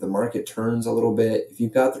south or the market turns a little bit, if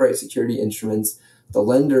you've got the right security instruments, the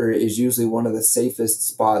lender is usually one of the safest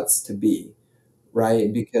spots to be.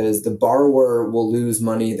 right? Because the borrower will lose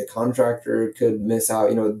money, the contractor could miss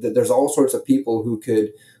out. There's all sorts of people who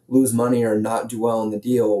could lose money or not do well in the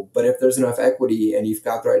deal. But if there's enough equity and you've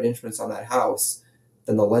got the right instruments on that house,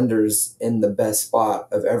 then the lender's in the best spot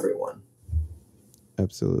of everyone.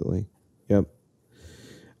 Absolutely. Yep.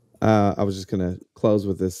 I was just going to close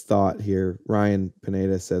with this thought here. Ryan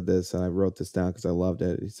Pineda said this, and I wrote this down because I loved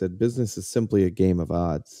it. He said, business is simply a game of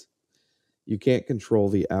odds. You can't control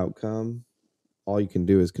the outcome. All you can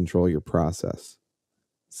do is control your process.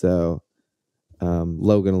 So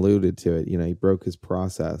Logan alluded to it. He broke his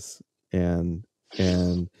process, and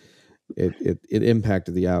it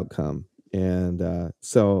impacted the outcome. And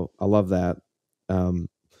so I love that.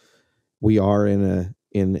 We are in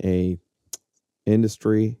a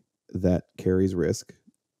industry that carries risk,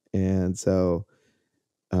 and so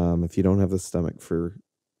if you don't have the stomach for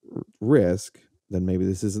risk, then maybe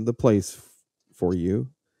this isn't the place for you.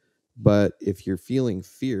 But if you're feeling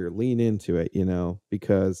fear, lean into it,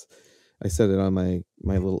 because I said it on my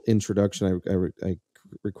little introduction. I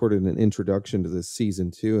recorded an introduction to this season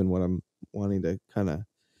 2, and what I'm wanting to kind of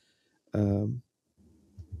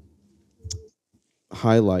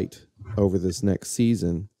highlight over this next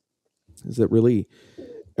season is that really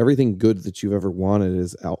everything good that you've ever wanted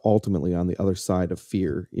is ultimately on the other side of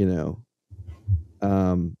fear.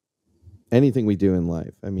 Anything we do in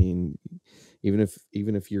life, I mean, even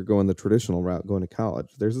if you're going the traditional route, going to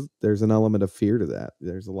college, there's an element of fear to that.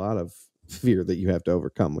 There's a lot of fear that you have to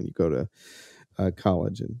overcome when you go to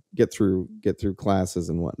college and get through classes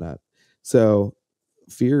and whatnot. So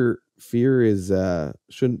fear is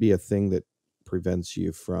shouldn't be a thing that prevents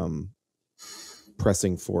you from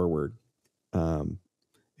pressing forward.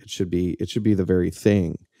 It should be the very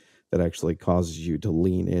thing that actually causes you to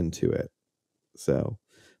lean into it. So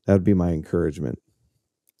that would be my encouragement.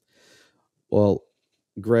 Well,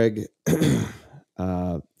 Greg,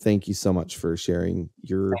 thank you so much for sharing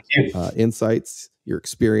your insights, your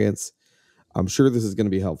experience. I'm sure this is going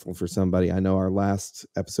to be helpful for somebody. I know our last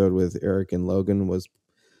episode with Eric and Logan was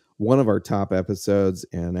one of our top episodes,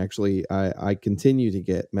 and actually I continue to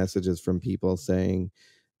get messages from people saying,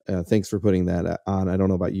 thanks for putting that on. I don't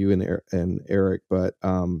know about you and Eric, but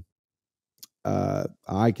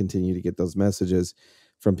I continue to get those messages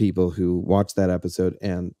from people who watched that episode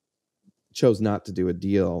and chose not to do a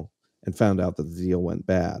deal and found out that the deal went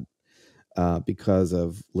bad because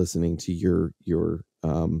of listening to your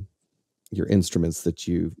instruments that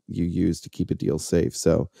you use to keep a deal safe.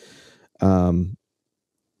 So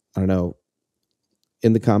I don't know.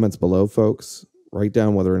 In the comments below, folks, write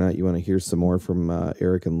down whether or not you want to hear some more from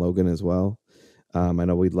Eric and Logan as well. I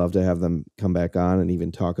know we'd love to have them come back on and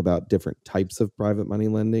even talk about different types of private money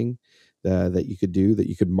lending that you could do, that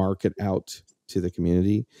you could market out to the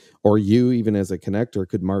community, or you, even as a connector,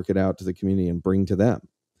 could market out to the community and bring to them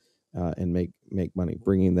and make money,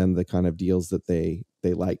 bringing them the kind of deals that they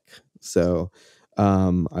like. So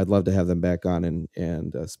I'd love to have them back on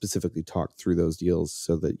and specifically talk through those deals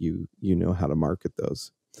so that you know how to market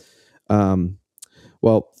those.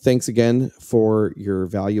 Well, thanks again for your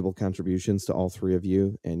valuable contributions to all three of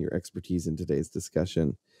you and your expertise in today's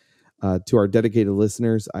discussion. To our dedicated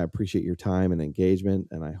listeners, I appreciate your time and engagement,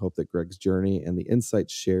 and I hope that Greg's journey and the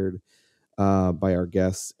insights shared by our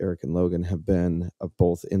guests, Eric and Logan, have been of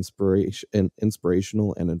both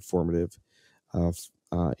inspirational and informative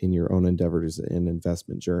in your own endeavors and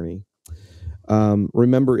investment journey.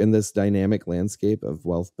 Remember, in this dynamic landscape of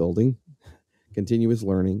wealth building, continuous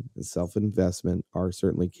learning and self-investment are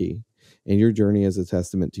certainly key, and your journey is a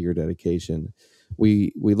testament to your dedication.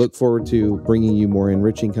 We look forward to bringing you more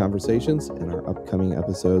enriching conversations in our upcoming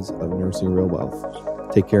episodes of Nursing Real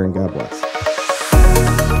Wealth. Take care and God bless.